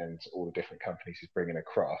branding and all the different companies he's bringing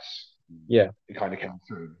across. Yeah. It kind of came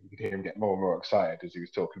through. You could hear him get more and more excited as he was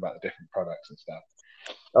talking about the different products and stuff.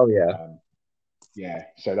 Oh, yeah. Yeah,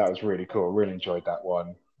 so that was really cool. Really enjoyed that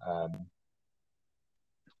one.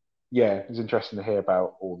 Yeah, it was interesting to hear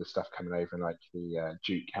about all the stuff coming over, like the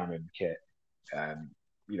Duke Cannon kit.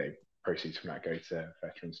 You know, proceeds from that go to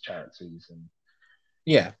veterans charities, and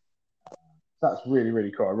yeah, that's really,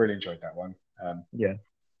 really cool. I really enjoyed that one. Yeah,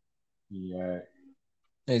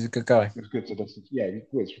 he's a good guy. It was good to listen. Yeah, it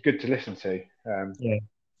was good to listen to.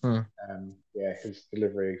 Yeah, his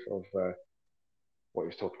delivery of what he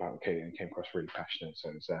was talking about with Katie came across really passionate.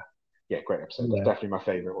 So it was great episode. It's definitely my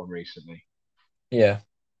favourite one recently. Yeah.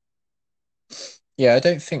 Yeah, I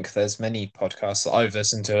don't think there's many podcasts that I've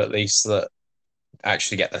listened to, at least, that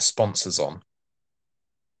actually get their sponsors on.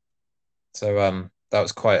 So that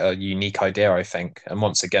was quite a unique idea, I think. And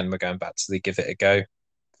once again, we're going back to the give it a go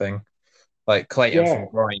thing. Like Clayton from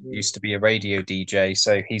Grind used to be a radio DJ,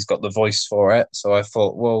 so he's got the voice for it. So I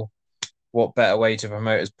thought, well, what better way to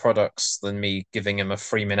promote his products than me giving him a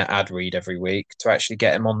 3-minute ad read every week to actually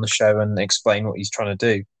get him on the show and explain what he's trying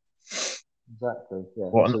to do. Exactly. Yeah.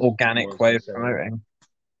 What an organic way of promoting.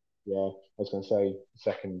 Yeah, I was going to say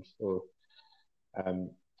second, or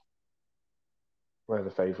one of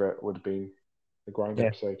the favourite would have been the Grind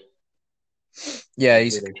episode. Yeah,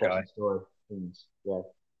 he's a good guy. Story. And,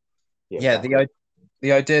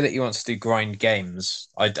 the idea that he wants to do Grind games,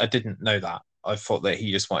 I didn't know that. I thought that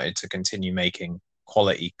he just wanted to continue making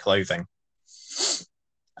quality clothing.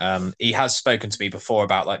 He has spoken to me before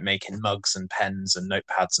about like making mugs and pens and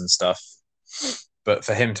notepads and stuff. But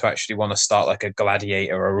for him to actually want to start like a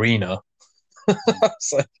gladiator arena, I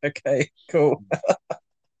was like, okay, cool.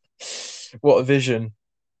 What a vision.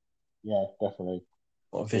 Yeah, definitely.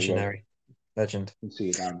 What a visionary. Legend. You can see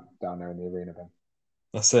it down there in the arena then.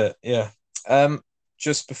 That's it, yeah.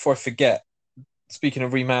 Just before I forget, speaking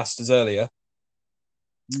of remasters earlier,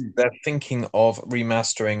 they're thinking of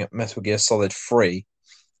remastering Metal Gear Solid 3.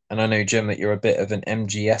 And I know, Jim, that you're a bit of an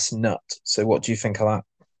MGS nut. So what do you think of that?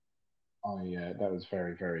 Oh, yeah, that was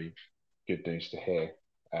very, very good news to hear.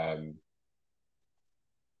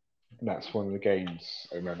 That's one of the games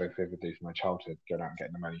I remember vividly from my childhood, going out and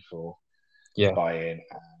getting the money for, buy-in, and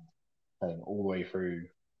playing all the way through.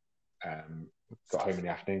 Got home in the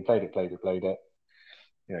afternoon, played it.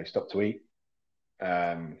 You know, stopped to eat,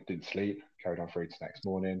 didn't sleep, carried on through to the next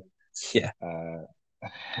morning. Yeah.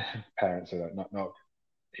 Parents are like, knock, knock.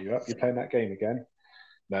 Are you up? You're playing that game again?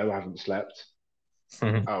 No, I haven't slept.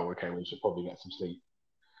 Mm-hmm. Oh, okay, we should probably get some sleep.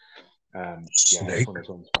 It's one of those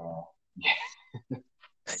ones where,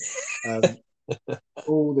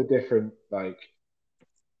 all the different, like,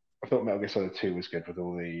 I thought Metal Gear Solid 2 was good with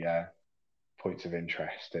all the points of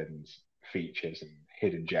interest and features and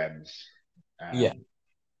hidden gems in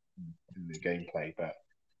the gameplay, but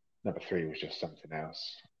number 3 was just something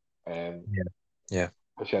else.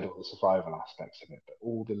 She had all the survival aspects of it, but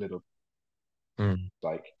all the little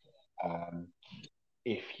like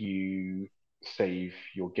if you save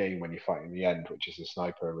your game when you fight in the end, which is the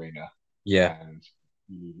sniper arena, and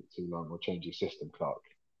you leave it too long or change your system clock,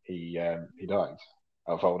 he died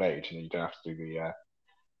of old age, and you don't have to do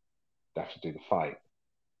the fight.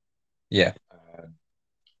 Yeah.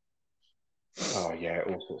 All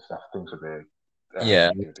sorts of stuff. Things with the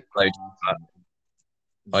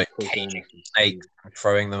like caging snakes and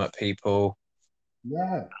throwing them at people.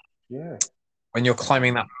 Yeah. When you're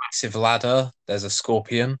climbing that massive ladder, there's a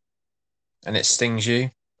scorpion, and it stings you.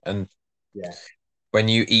 And when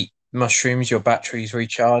you eat mushrooms, your batteries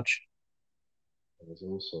recharge. There's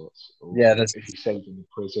all sorts. If you save in the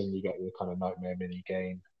prison, you get the kind of nightmare mini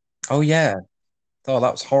game. Oh yeah. Oh,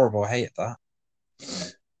 that was horrible. I hated that.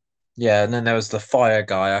 Yeah, and then there was the fire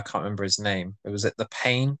guy. I can't remember his name. Was it the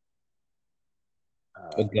Pain?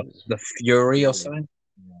 The Fury or something?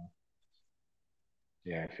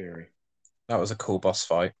 Yeah, Fury. That was a cool boss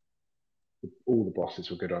fight. all the bosses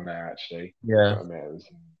were good on there, actually. Yeah. I mean, it was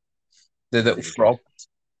the little frog.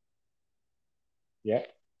 Yeah.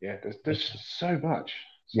 There's so much.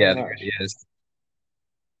 There really is.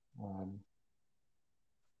 I'm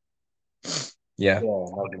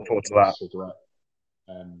looking forward to that. Cigarette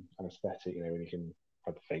anesthetic, when you can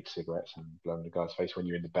have the fake cigarettes and blow in the guy's face when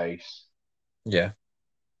you're in the base. Yeah,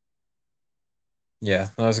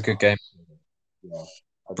 that was a good game. Yeah,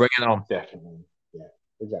 bring it on. Definitely. Yeah,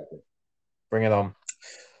 exactly. Bring it on.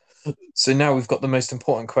 So now we've got the most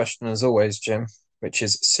important question, as always, Jim, which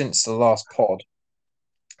is: since the last pod,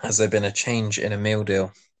 has there been a change in a meal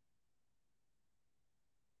deal?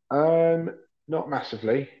 Not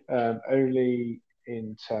massively. Only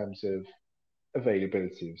in terms of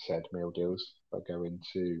availability of said meal deals. I go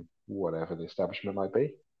into whatever the establishment might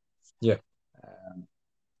be. Yeah. I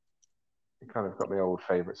kind of got my old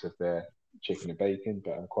favourites of their chicken and bacon,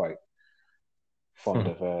 but I'm quite fond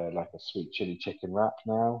of a sweet chili chicken wrap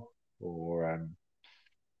now, or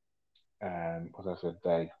what was I said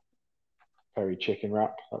today? Peri chicken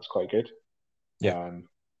wrap. That's quite good. Yeah.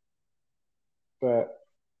 But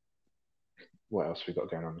what else we got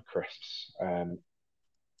going on? Crisps.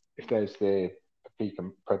 If there's the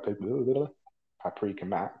paprika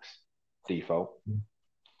max default.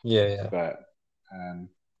 Yeah. But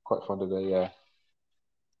quite fond of the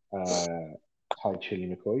Thai chili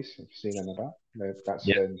McCoys. If you've seen any of that, that's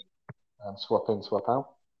swap in, swap out.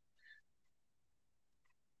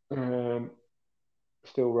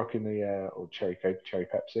 Still rocking the old cherry Coke, cherry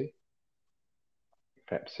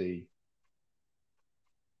Pepsi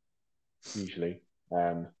usually.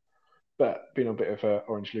 But been on a bit of a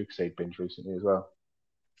orange Lucozade binge recently as well.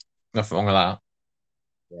 Nothing wrong with that.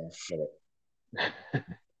 Yeah, love it.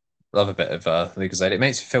 Love a bit of Lucozade. It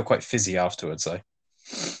makes me feel quite fizzy afterwards, though.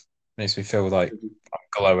 Makes me feel like I'm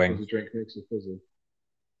glowing. The drink makes you fizzy.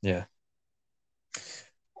 Yeah.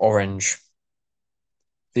 Orange.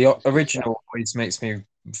 The original always makes me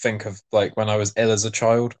think of like when I was ill as a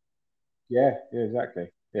child. Yeah,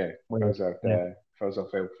 exactly. Yeah, if I was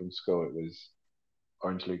off ill from school, it was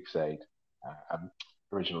orange Lucozade,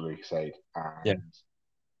 original Lucozade, and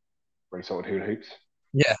Ray salted hula hoops.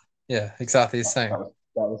 Yeah, exactly the same. That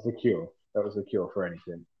was the cure. That was the cure for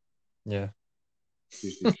anything. Yeah. It's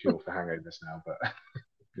usually the cure for hangovers now, but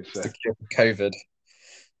it's the cure for COVID.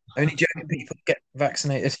 Only German people get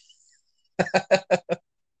vaccinated.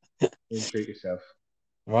 Treat yourself.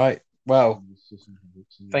 Right. Well,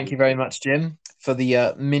 thank you very much, Jim, for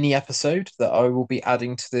the mini episode that I will be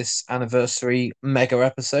adding to this anniversary mega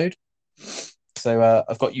episode. So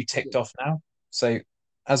I've got you ticked off now. So,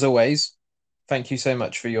 as always, thank you so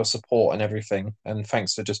much for your support and everything. And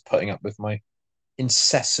thanks for just putting up with my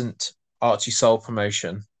incessant Archie Soul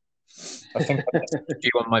promotion. I think I messaged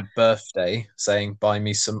you on my birthday saying, buy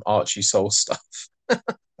me some Archie Soul stuff.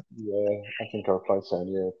 Yeah, I think I replied saying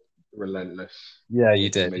you're relentless. Yeah, you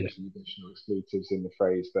did. Maybe some additional exclusives in the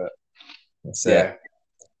phrase, but that's it.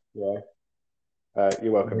 Yeah.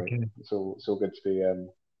 You're welcome. Okay. It's all good to be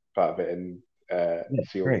part of it and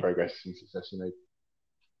see all the progress and success you made.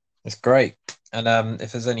 It's great. And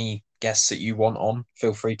if there's any guests that you want on,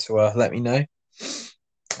 feel free to let me know.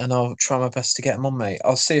 And I'll try my best to get them on, mate.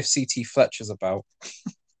 I'll see if CT Fletcher's about.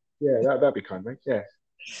 Yeah, that'd be kind, mate. Yeah.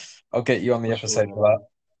 I'll get you on the episode for that.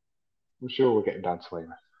 I'm sure we're getting down to it.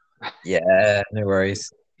 Yeah, no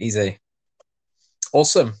worries. Easy.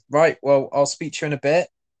 Awesome. Right. Well, I'll speak to you in a bit.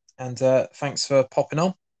 And thanks for popping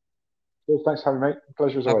on. Well, thanks for having me, mate.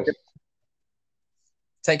 Pleasure as always.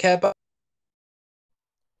 Take care. Bye.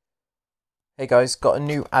 Hey guys, got a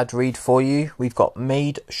new ad read for you. We've got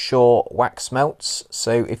Made Sure wax melts.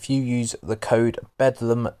 So if you use the code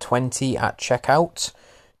Bedlam20 at checkout,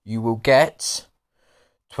 you will get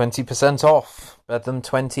 20% off.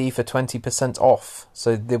 Bedlam20 for 20% off.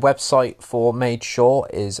 So the website for Made Sure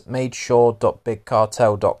is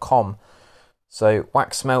madesure.bigcartel.com. So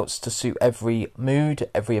wax melts to suit every mood,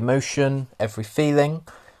 every emotion, every feeling.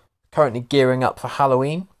 Currently gearing up for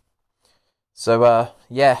Halloween. So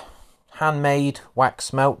handmade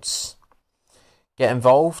wax melts. Get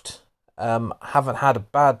involved. Haven't had a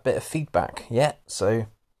bad bit of feedback yet, so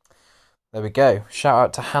there we go. Shout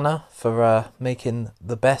out to Hannah for making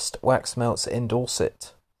the best wax melts in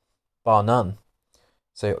Dorset, bar none.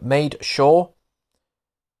 So Made Sure.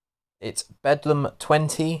 It's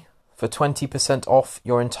Bedlam20 for 20% off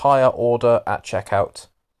your entire order at checkout.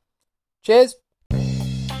 Cheers.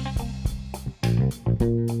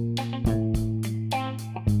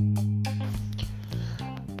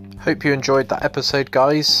 Hope you enjoyed that episode,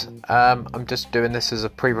 guys. I'm just doing this as a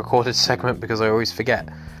pre-recorded segment because I always forget.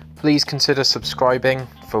 Please consider subscribing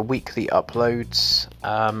for weekly uploads.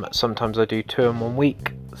 Sometimes I do 2 in 1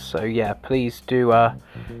 week. So yeah, please do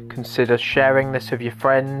consider sharing this with your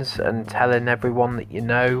friends and telling everyone that you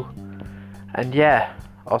know. And yeah,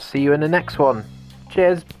 I'll see you in the next one.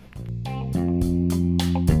 Cheers.